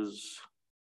is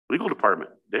Legal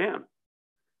Department. Dan.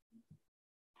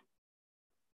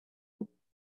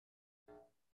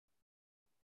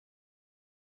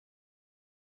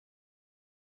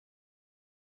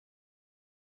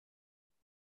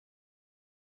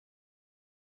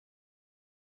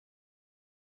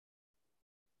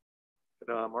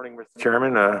 Good morning, Mr.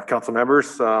 Chairman, council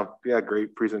members. Yeah,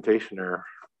 great presentation there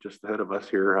just ahead of us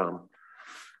here.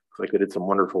 Looks like they did some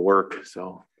wonderful work,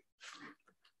 so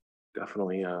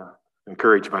definitely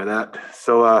encouraged by that.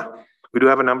 So we do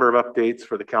have a number of updates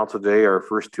for the council today. Our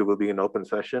first two will be in open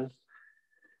session.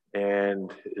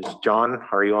 And is John,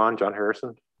 are you on? John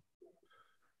Harrison?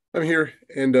 I'm here.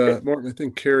 And Martin, I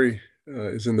think Carrie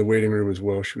is in the waiting room as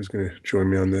well. She was going to join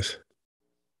me on this.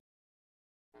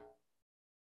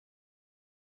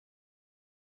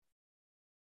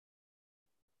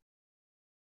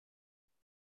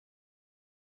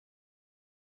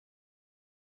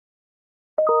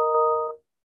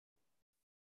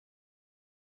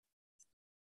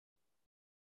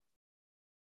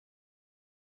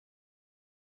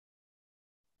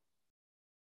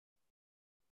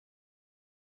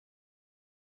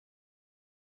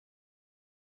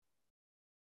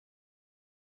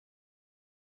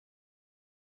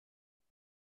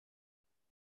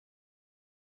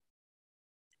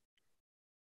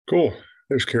 Cool.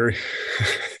 There's Carrie.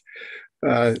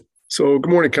 So good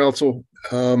morning, Council.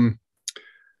 And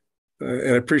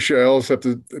I also have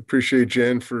to appreciate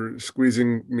Jen for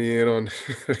squeezing me in on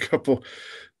a couple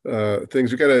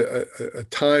things. We got a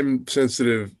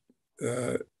time-sensitive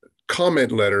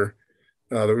comment letter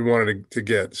that we wanted to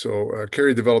get. So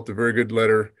Carrie developed a very good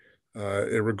letter.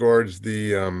 It regards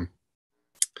the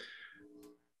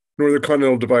Northern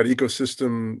Continental Divide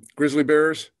ecosystem grizzly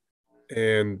bears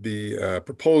and the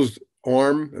proposed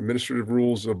ARM, Administrative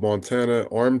Rules of Montana,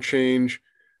 ARM change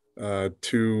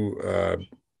to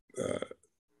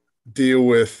deal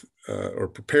with or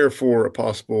prepare for a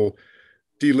possible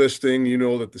delisting. You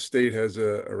know that the state has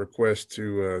a request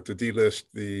to delist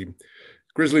the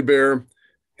grizzly bear,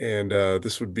 and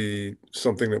this would be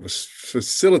something that was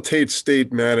facilitate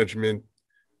state management.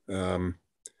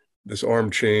 This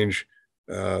ARM change,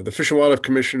 the Fish and Wildlife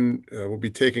Commission will be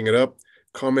taking it up.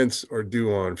 Comments are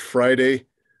due on Friday,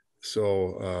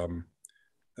 so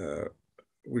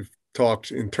we've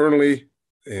talked internally,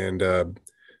 and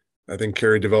I think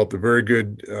Carrie developed a very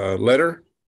good letter,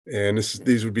 and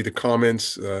these would be the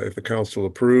comments if the council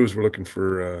approves. We're looking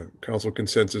for council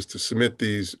consensus to submit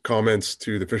these comments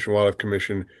to the Fish and Wildlife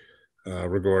Commission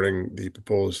regarding the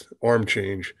proposed ARM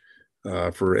change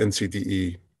for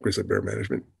NCDE grizzly bear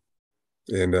management.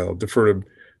 And I'll defer to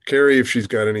Carrie if she's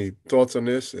got any thoughts on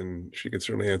this, and she can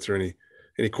certainly answer any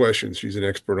questions. She's an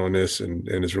expert on this and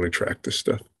has really tracked this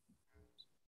stuff.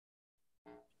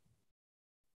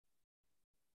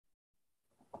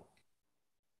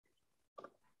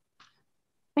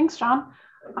 Thanks, John.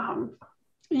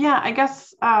 Yeah, I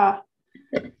guess kind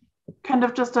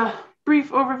of just a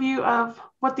brief overview of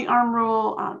what the ARM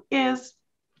rule is.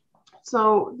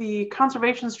 So the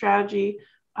conservation strategy,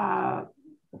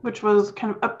 which was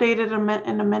kind of updated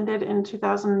and amended in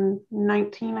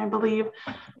 2019, I believe,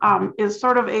 is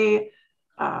sort of a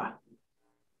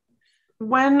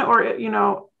when, or, you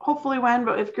know, hopefully when,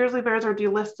 but if grizzly bears are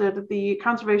delisted, the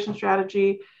conservation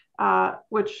strategy,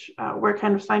 which we're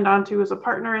kind of signed on to as a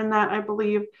partner in that, I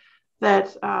believe,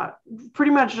 that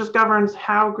pretty much just governs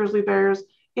how grizzly bears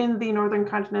in the Northern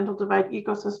Continental Divide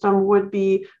ecosystem would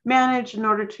be managed in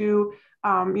order to,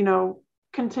 you know,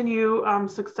 continue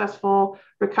successful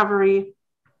recovery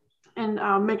and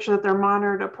make sure that they're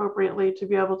monitored appropriately to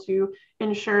be able to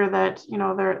ensure that, you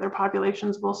know, their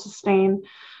populations will sustain.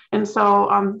 And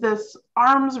so this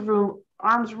ARMS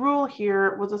rule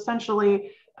here was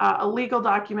essentially a legal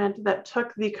document that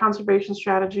took the conservation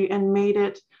strategy and made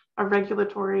it a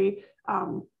regulatory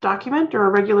document or a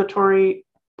regulatory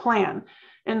plan.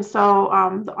 And so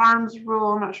the ARMS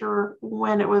rule, I'm not sure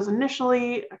when it was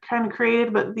initially kind of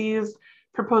created, but these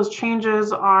proposed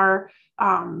changes are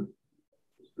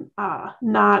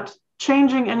not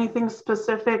changing anything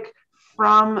specific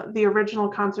from the original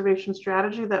conservation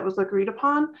strategy that was agreed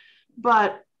upon.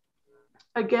 But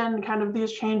again, kind of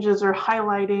these changes are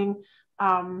highlighting,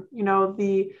 you know,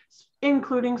 the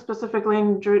including specific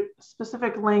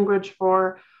language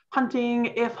for hunting,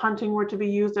 if hunting were to be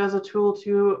used as a tool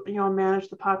to, you know, manage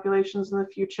the populations in the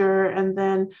future. And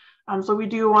then, so we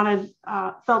do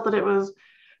felt that it was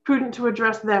prudent to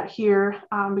address that here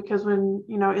because when,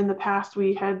 you know, in the past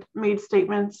we had made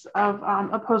statements of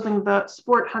opposing the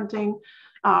sport hunting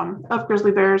of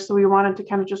grizzly bears. So we wanted to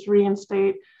kind of just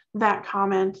reinstate that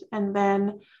comment. And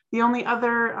then the only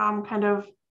other and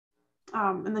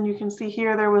then you can see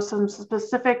here, there was some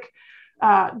specific,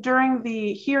 during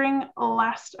the hearing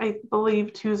last, I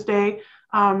believe, Tuesday,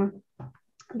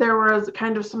 there was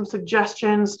kind of some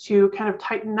suggestions to kind of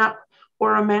tighten up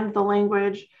or amend the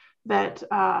language that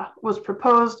was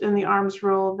proposed in the ARMS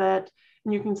rule that,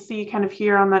 and you can see kind of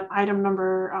here on that item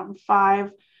number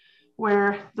 5,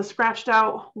 where the scratched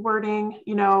out wording,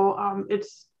 you know, it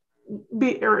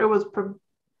was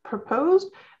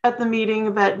proposed at the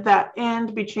meeting that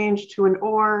and be changed to an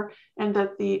or, and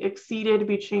that the exceeded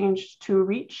be changed to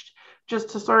reached, just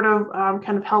to sort of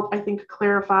kind of help, I think,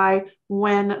 clarify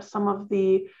when some of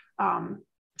the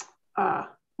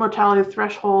mortality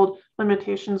threshold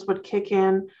limitations would kick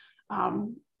in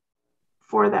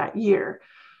for that year.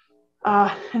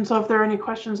 And so if there are any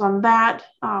questions on that,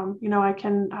 you know, I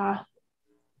can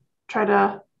try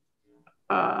to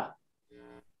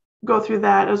go through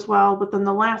that as well. But then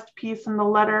the last piece in the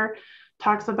letter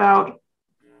talks about,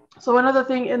 so another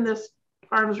thing in this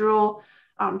ARMS rule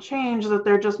change that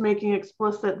they're just making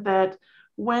explicit that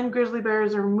when grizzly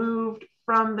bears are moved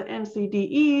from the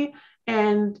NCDE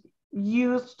and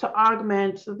used to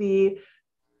augment the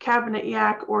cabinet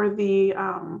yak or the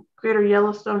greater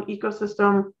Yellowstone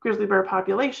ecosystem grizzly bear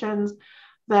populations,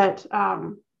 that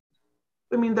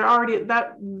I mean, they're already,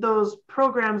 those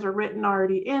programs are written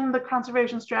already in the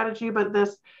conservation strategy, but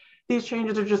these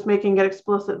changes are just making it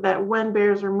explicit that when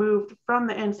bears are moved from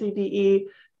the NCDE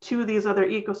to these other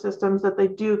ecosystems, that they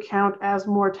do count as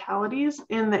mortalities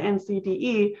in the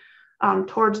NCDE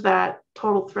towards that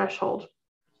total threshold.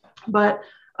 But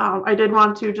I did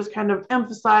want to just kind of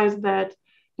emphasize that,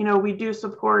 you know, we do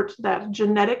support that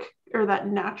genetic or that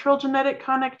natural genetic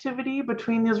connectivity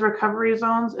between these recovery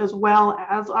zones as well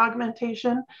as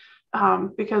augmentation.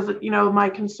 Because, you know, my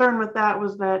concern with that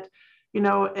was that, you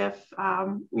know, if,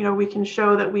 you know, we can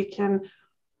show that we can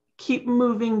keep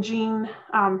moving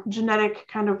genetic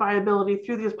kind of viability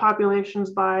through these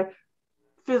populations by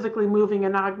physically moving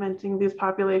and augmenting these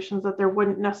populations, that there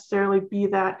wouldn't necessarily be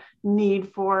that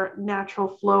need for natural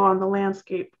flow on the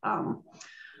landscape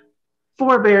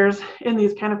for bears in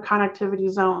these kind of connectivity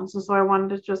zones. And so I wanted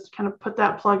to just kind of put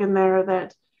that plug in there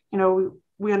that, you know,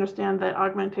 we understand that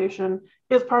augmentation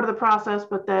is part of the process,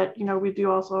 but that, you know, we do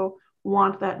also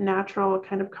want that natural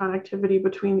kind of connectivity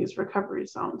between these recovery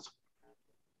zones.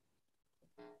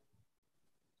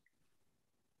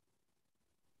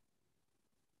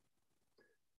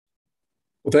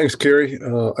 Well, thanks, Carrie.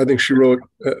 I think she wrote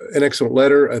an excellent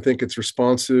letter. I think it's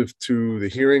responsive to the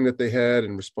hearing that they had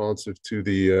and responsive to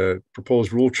the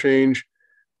proposed rule change,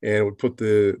 and it would put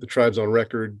the tribes on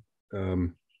record,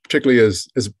 particularly as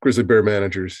grizzly bear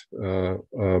managers, the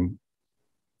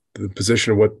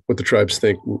position of what the tribes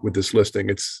think with this listing.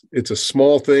 It's a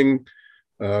small thing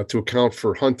to account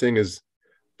for hunting as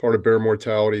part of bear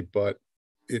mortality, but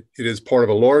it is part of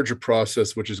a larger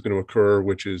process which is going to occur,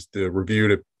 which is the review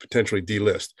to potentially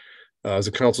delist. As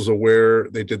the council's aware,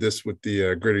 they did this with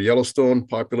the greater Yellowstone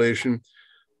population.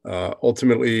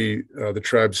 Ultimately, the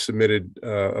tribes submitted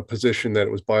a position that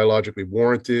it was biologically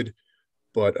warranted,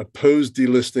 but opposed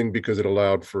delisting because it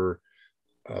allowed for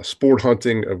sport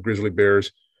hunting of grizzly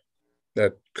bears.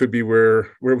 That could be where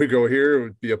we go here. It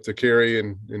would be up to Carrie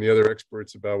and the other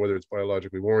experts about whether it's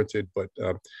biologically warranted, but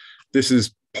this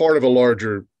is part of a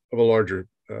larger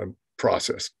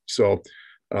process. So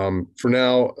for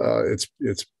now,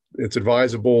 it's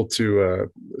advisable to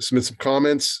submit some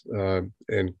comments,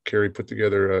 and Carrie put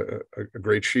together a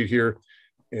great sheet here,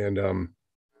 and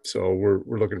so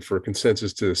we're looking for a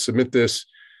consensus to submit this.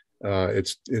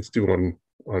 It's due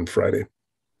on Friday.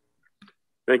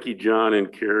 Thank you, John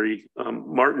and Carrie.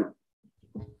 Martin.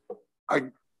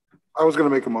 I was going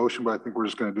to make a motion, but I think we're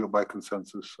just going to do it by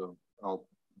consensus, so I'll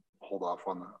hold off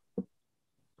on that.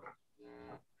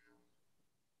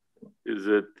 Is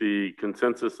it the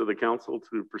consensus of the council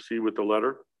to proceed with the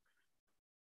letter?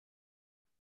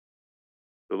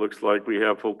 It looks like we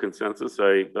have full consensus.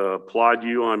 I applaud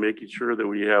you on making sure that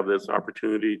we have this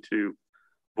opportunity to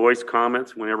voice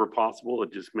comments whenever possible.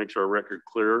 It just makes our record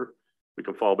clearer. We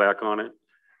can fall back on it.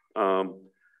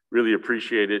 Really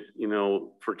appreciate it. You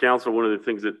know, for council, one of the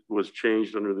things that was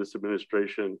changed under this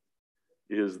administration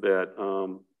is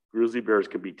that grizzly bears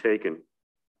can be taken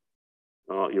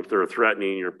if they're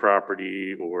threatening your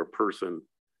property or person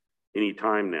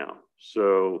anytime now.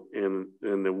 So, and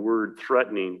the word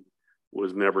threatening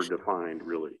was never defined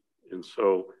really. And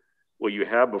so what you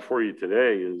have before you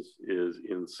today is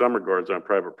in some regards on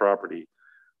private property,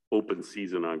 open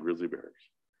season on grizzly bears.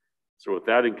 So with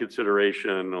that in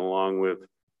consideration, along with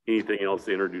anything else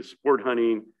they introduce sport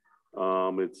hunting,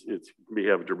 we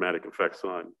have dramatic effects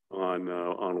on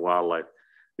wildlife.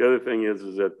 The other thing is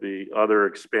that the other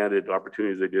expanded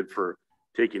opportunities they did for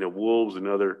taking of wolves and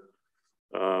other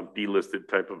delisted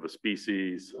type of a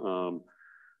species,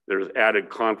 there's added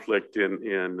conflict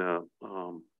and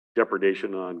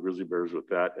depredation on grizzly bears with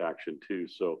that action too.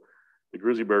 So the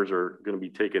grizzly bears are going to be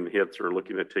taking hits or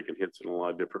looking at taking hits in a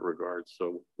lot of different regards.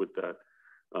 So with that,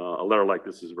 a letter like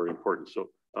this is very important. So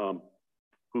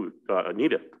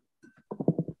Anita.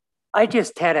 I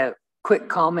just had a quick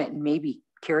comment, and maybe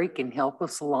Carrie can help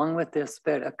us along with this,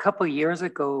 but a couple of years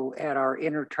ago at our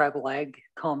Intertribal Ag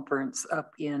Conference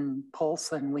up in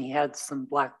Polson, we had some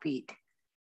Blackfeet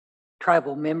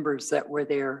tribal members that were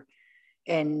there,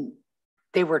 and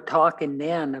they were talking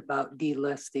then about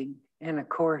delisting. And of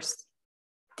course,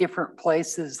 different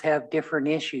places have different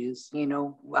issues. You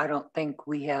know, I don't think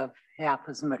we have half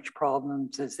as much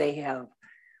problems as they have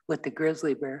with the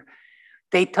grizzly bear.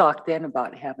 They talked then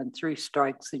about having 3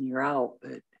 strikes and you're out,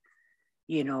 but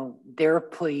you know, their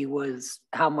plea was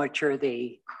how much are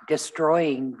they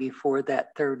destroying before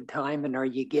that 3rd time, and are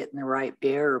you getting the right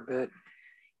bear? But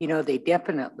you know, they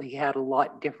definitely had a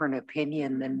lot different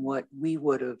opinion than what we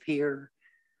would have here.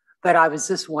 But I was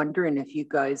just wondering if you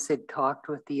guys had talked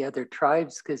with the other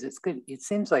tribes, because it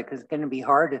seems like it's going to be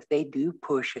hard if they do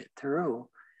push it through.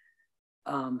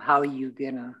 How are you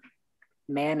gonna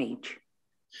manage,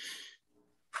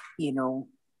 you know,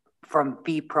 from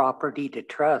fee property to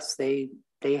trust. They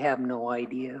have no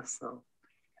idea. So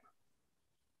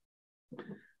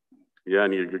yeah,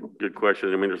 and good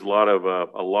question. I mean, there's a lot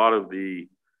of the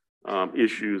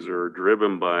issues are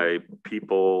driven by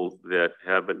people that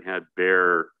haven't had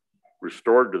bear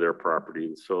restored to their property,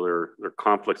 and so their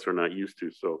conflicts are not used to.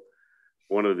 So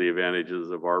one of the advantages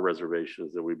of our reservation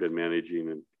is that we've been managing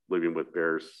and living with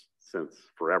bears since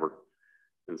forever.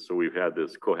 And so we've had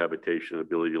this cohabitation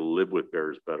ability to live with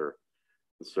bears better.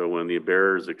 And so when the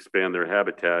bears expand their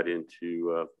habitat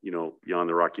into, you know, beyond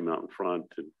the Rocky Mountain front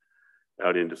and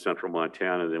out into central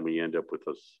Montana, then we end up with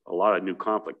a lot of new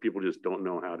conflict. People just don't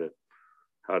know how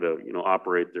to you know,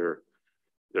 operate their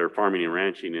farming and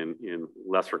ranching in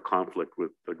lesser conflict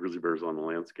with the grizzly bears on the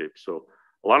landscape. So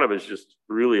a lot of it's just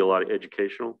really a lot of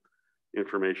educational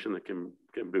information that can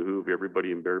behoove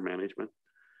everybody in bear management.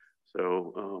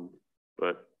 So,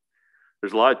 but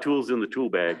there's a lot of tools in the tool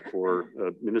bag for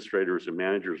administrators and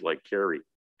managers like Carrie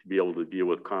to be able to deal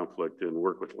with conflict and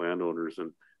work with landowners,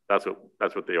 and that's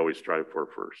what they always strive for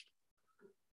first.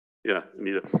 Yeah,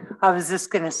 Anita. I was just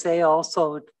going to say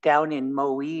also down in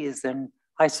Moise, and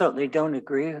I certainly don't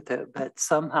agree with it, but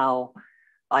somehow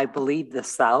I believe the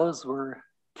sows were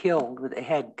killed. They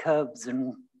had cubs,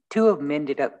 and 2 of them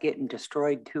ended up getting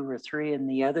destroyed, 2 or 3, and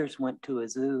the others went to a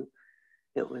zoo.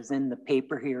 It was in the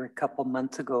paper here a couple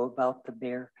months ago about the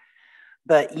bear.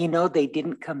 But, you know, they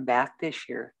didn't come back this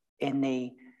year, and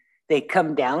they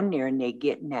come down there and they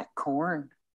get in that corn,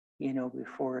 you know,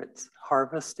 before it's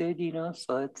harvested, you know,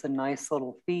 so it's a nice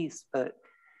little feast. But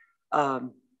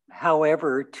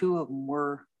however, 2 of them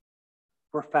were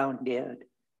found dead,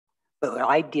 but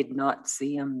I did not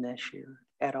see them this year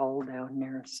at all down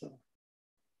there. So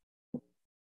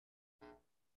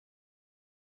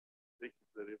thank you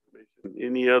for that information.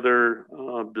 Any other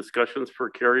discussions for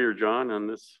Carrie or John on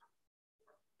this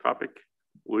topic?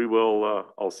 We will,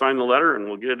 I'll sign the letter and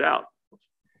we'll get it out.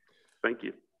 Thank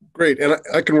you. Great, and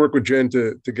I can work with Jen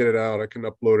to get it out. I can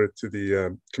upload it to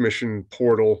the commission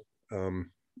portal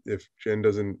if Jen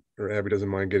doesn't, or Abby doesn't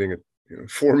mind getting it, you know,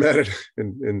 formatted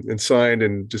and signed,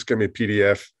 and just give me a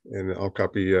PDF, and I'll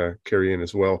copy Carrie in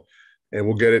as well, and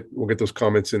we'll get those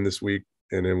comments in this week,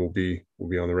 and then we'll be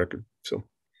on the record. So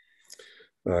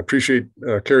I appreciate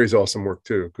Carrie's awesome work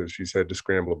too, because she's had to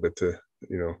scramble a bit to,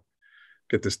 you know,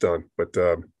 get this done. But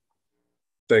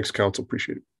thanks, council.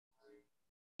 Appreciate it.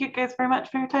 Thank you guys very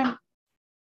much for your time.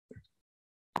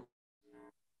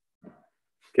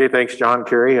 Okay, thanks, John.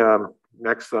 Carrie.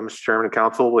 Next, Mr. Chairman and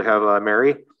Council, we have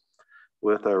Mary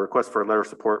with a request for a letter of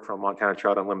support from Montana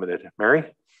Trout Unlimited.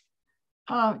 Mary?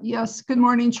 Yes, good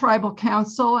morning, Tribal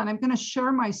Council, and I'm going to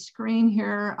share my screen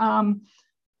here.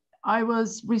 I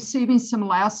was receiving some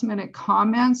last-minute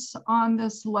comments on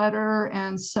this letter,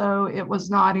 and so it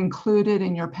was not included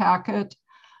in your packet.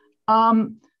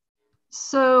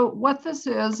 So what this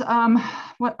is,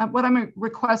 what I'm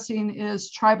requesting is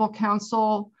Tribal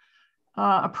Council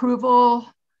approval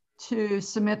to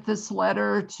submit this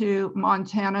letter to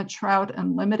Montana Trout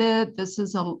Unlimited. This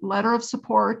is a letter of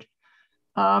support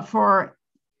for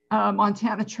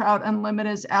Montana Trout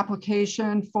Unlimited's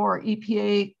application for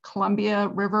EPA Columbia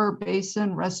River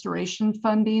Basin Restoration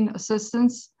Funding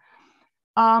Assistance.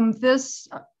 This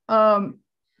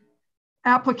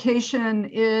application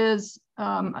is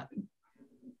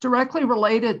directly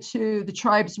related to the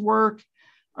tribe's work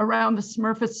around the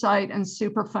Smurfit site and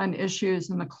Superfund issues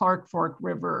in the Clark Fork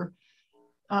River.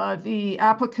 The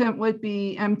applicant would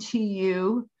be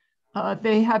MTU.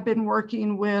 They have been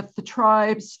working with the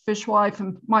tribes, Fish, Wildlife,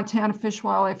 and Montana Fish,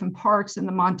 Wildlife, and Parks, and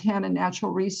the Montana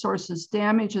Natural Resources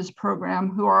Damages Program,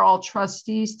 who are all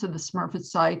trustees to the Smurfit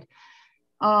site,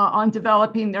 on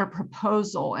developing their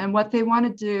proposal. And what they want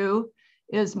to do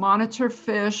is monitor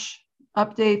fish,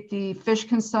 update the fish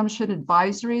consumption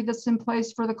advisory that's in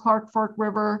place for the Clark Fork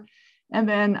River, and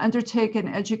then undertake an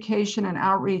education and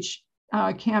outreach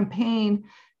campaign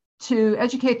to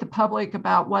educate the public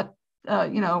about what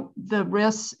the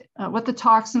risks, what the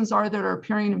toxins are that are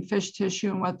appearing in fish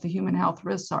tissue and what the human health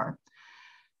risks are.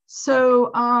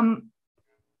 So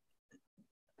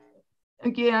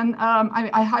again,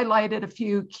 I highlighted a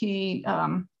few key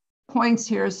points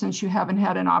here since you haven't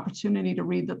had an opportunity to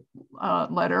read the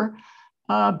letter.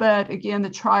 But again, the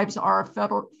tribes are a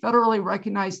federally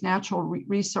recognized natural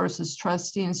resources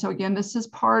trustee. And so again, this is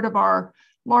part of our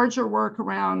larger work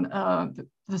around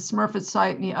the Smurfit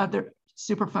site and the other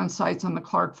Superfund sites on the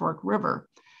Clark Fork River.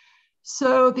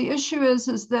 So the issue is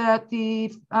that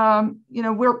the,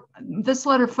 this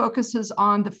letter focuses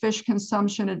on the fish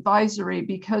consumption advisory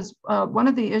because one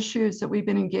of the issues that we've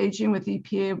been engaging with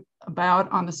EPA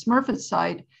about on the Smurfit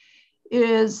site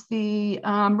is the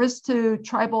risk to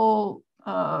tribal,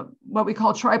 what we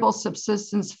call tribal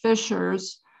subsistence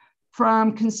fishers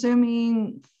from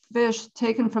consuming fish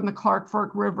taken from the Clark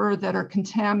Fork River that are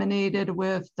contaminated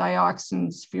with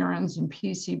dioxins, furans, and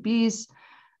PCBs,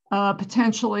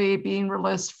 potentially being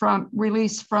released from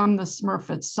the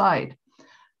Smurfit site.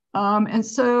 And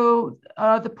so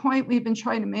the point we've been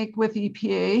trying to make with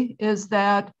EPA is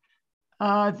that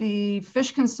the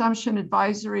fish consumption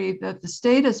advisory that the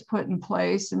state has put in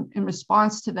place in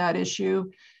response to that issue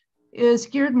is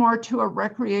geared more to a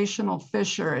recreational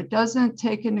fisher. It doesn't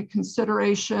take into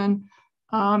consideration,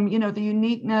 the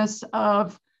uniqueness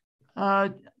of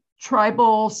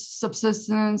tribal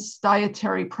subsistence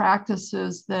dietary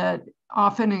practices that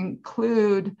often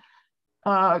include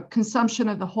consumption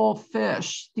of the whole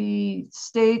fish. The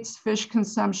state's fish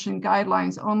consumption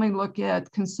guidelines only look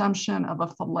at consumption of a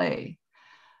fillet.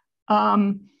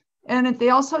 And they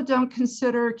also don't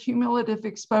consider cumulative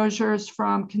exposures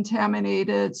from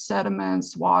contaminated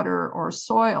sediments, water, or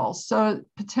soil. So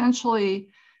potentially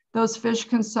those fish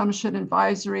consumption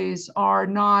advisories are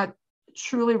not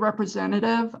truly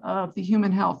representative of the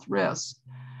human health risk.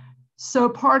 So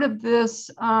part of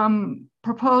this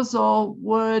proposal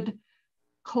would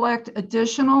collect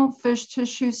additional fish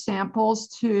tissue samples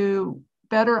to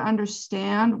better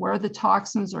understand where the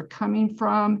toxins are coming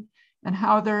from and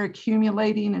how they're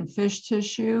accumulating in fish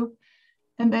tissue,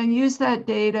 and then use that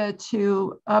data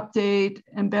to update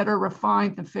and better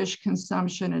refine the fish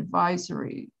consumption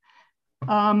advisory.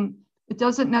 It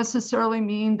doesn't necessarily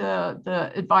mean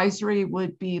the advisory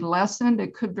would be lessened.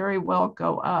 It could very well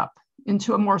go up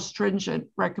into a more stringent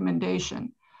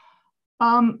recommendation.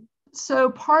 So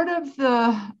part of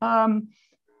the,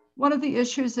 one of the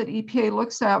issues that EPA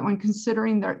looks at when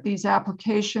considering these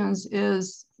applications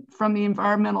is from the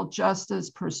environmental justice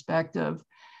perspective.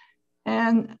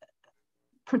 And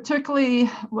particularly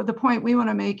what the point we want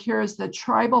to make here is that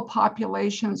tribal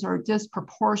populations are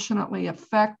disproportionately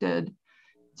affected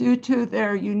due to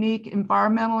their unique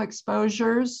environmental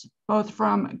exposures, both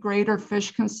from greater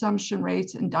fish consumption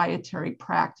rates and dietary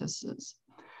practices.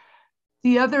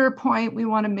 The other point we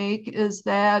want to make is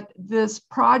that this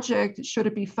project, should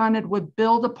it be funded, would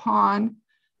build upon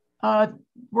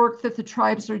work that the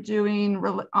tribes are doing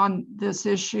on this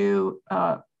issue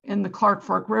in the Clark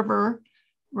Fork River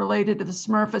related to the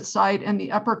Smurfit site and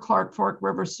the Upper Clark Fork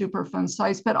River Superfund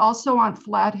sites, but also on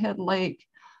Flathead Lake,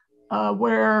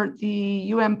 where the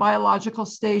UN Biological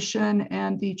Station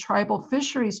and the Tribal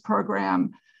Fisheries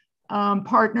Program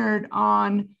partnered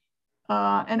on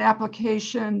an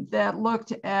application that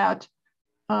looked at,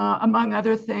 among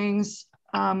other things,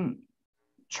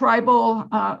 tribal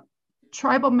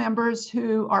members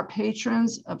who are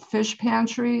patrons of fish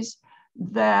pantries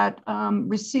that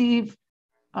receive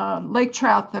lake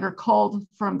trout that are culled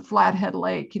from Flathead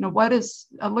Lake. What is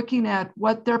looking at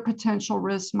what their potential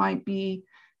risk might be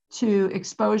to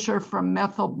exposure from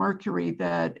methyl mercury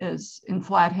that is in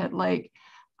Flathead Lake.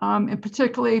 And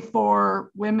particularly for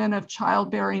women of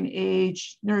childbearing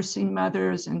age, nursing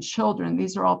mothers, and children.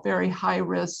 These are all very high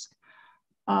risk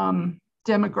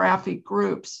demographic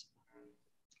groups.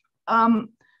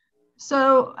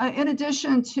 So in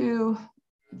addition to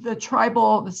the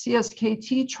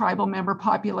CSKT tribal member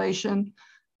population,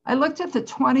 I looked at the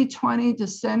 2020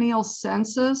 decennial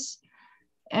census,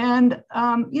 and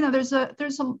there's a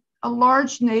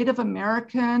large Native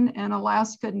American and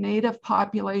Alaska Native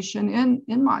population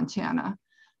in Montana,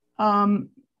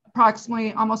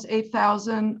 approximately almost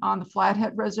 8,000 on the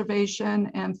Flathead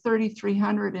Reservation and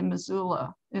 3,300 in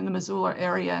Missoula, in the Missoula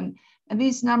area. And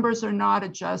these numbers are not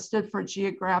adjusted for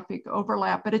geographic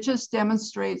overlap, but it just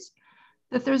demonstrates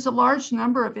that there's a large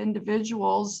number of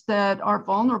individuals that are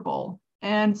vulnerable.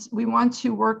 And we want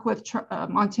to work with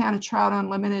Montana Trout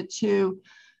Unlimited to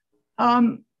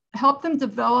help them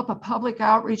develop a public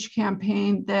outreach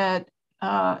campaign that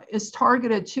is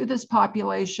targeted to this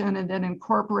population and then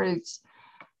incorporates,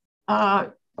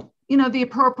 the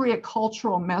appropriate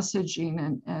cultural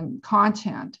messaging and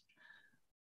content.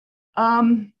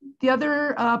 The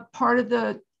other part of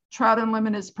the Trout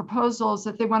Unlimited's proposal is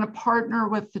that they want to partner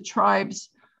with the tribes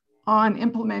on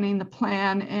implementing the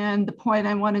plan. And the point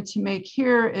I wanted to make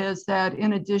here is that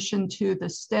in addition to the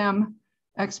STEM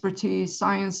expertise,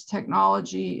 science,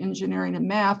 technology, engineering, and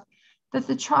math, that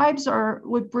the tribes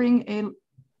would bring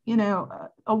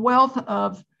a wealth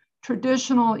of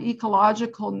traditional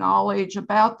ecological knowledge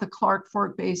about the Clark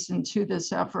Fork Basin to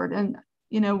this effort. And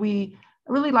we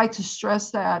I really like to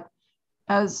stress that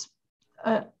as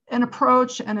an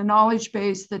approach and a knowledge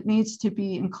base that needs to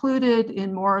be included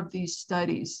in more of these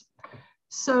studies.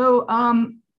 So,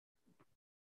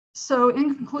 so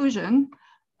in conclusion,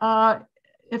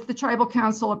 if the Tribal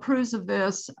Council approves of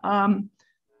this,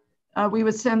 we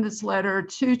would send this letter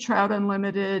to Trout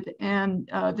Unlimited, and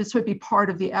this would be part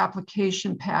of the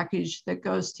application package that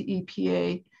goes to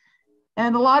EPA.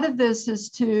 And a lot of this is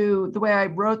to, the way I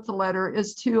wrote the letter,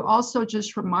 is to also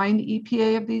just remind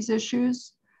EPA of these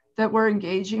issues that we're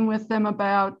engaging with them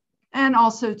about, and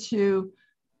also to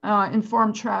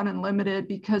inform Trout Unlimited,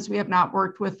 because we have not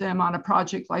worked with them on a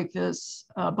project like this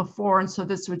before. And so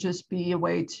this would just be a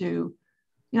way to,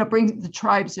 bring the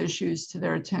tribe's issues to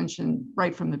their attention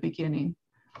right from the beginning.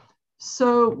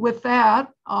 So with that,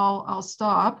 I'll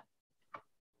stop.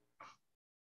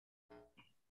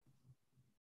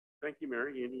 Thank you,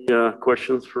 Mary. Any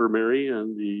questions for Mary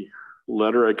and the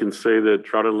letter? I can say that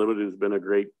Trout Unlimited has been a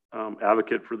great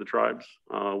advocate for the tribes.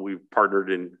 We've partnered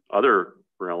in other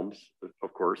realms,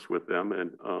 of course, with them,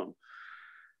 and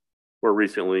more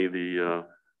recently the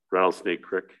Rattlesnake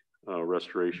Creek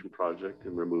restoration project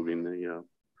and removing the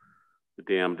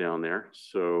dam down there.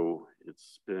 So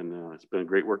it's been a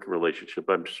great working relationship.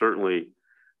 I'm certainly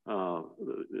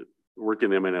working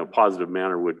them in a positive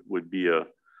manner would be a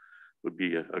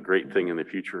great thing in the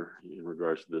future in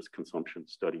regards to this consumption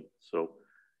study. So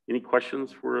any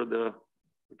questions for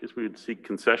I guess we would seek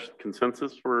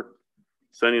consensus for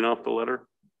sending off the letter.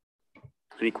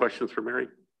 Any questions for Mary?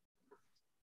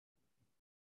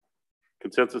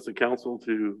 Consensus of council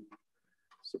to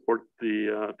support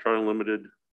the Trout Unlimited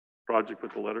project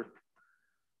with the letter.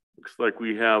 Looks like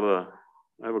we have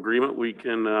agreement. We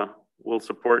can we'll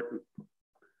support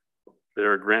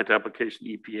their grant application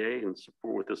to EPA and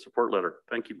support with the support letter.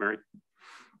 Thank you, Mary.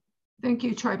 Thank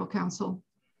you, Tribal Council.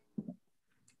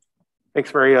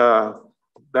 Thanks, Mary.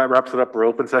 That wraps it up for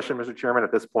open session, Mr. Chairman.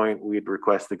 At this point, we'd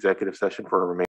request executive session for a remaining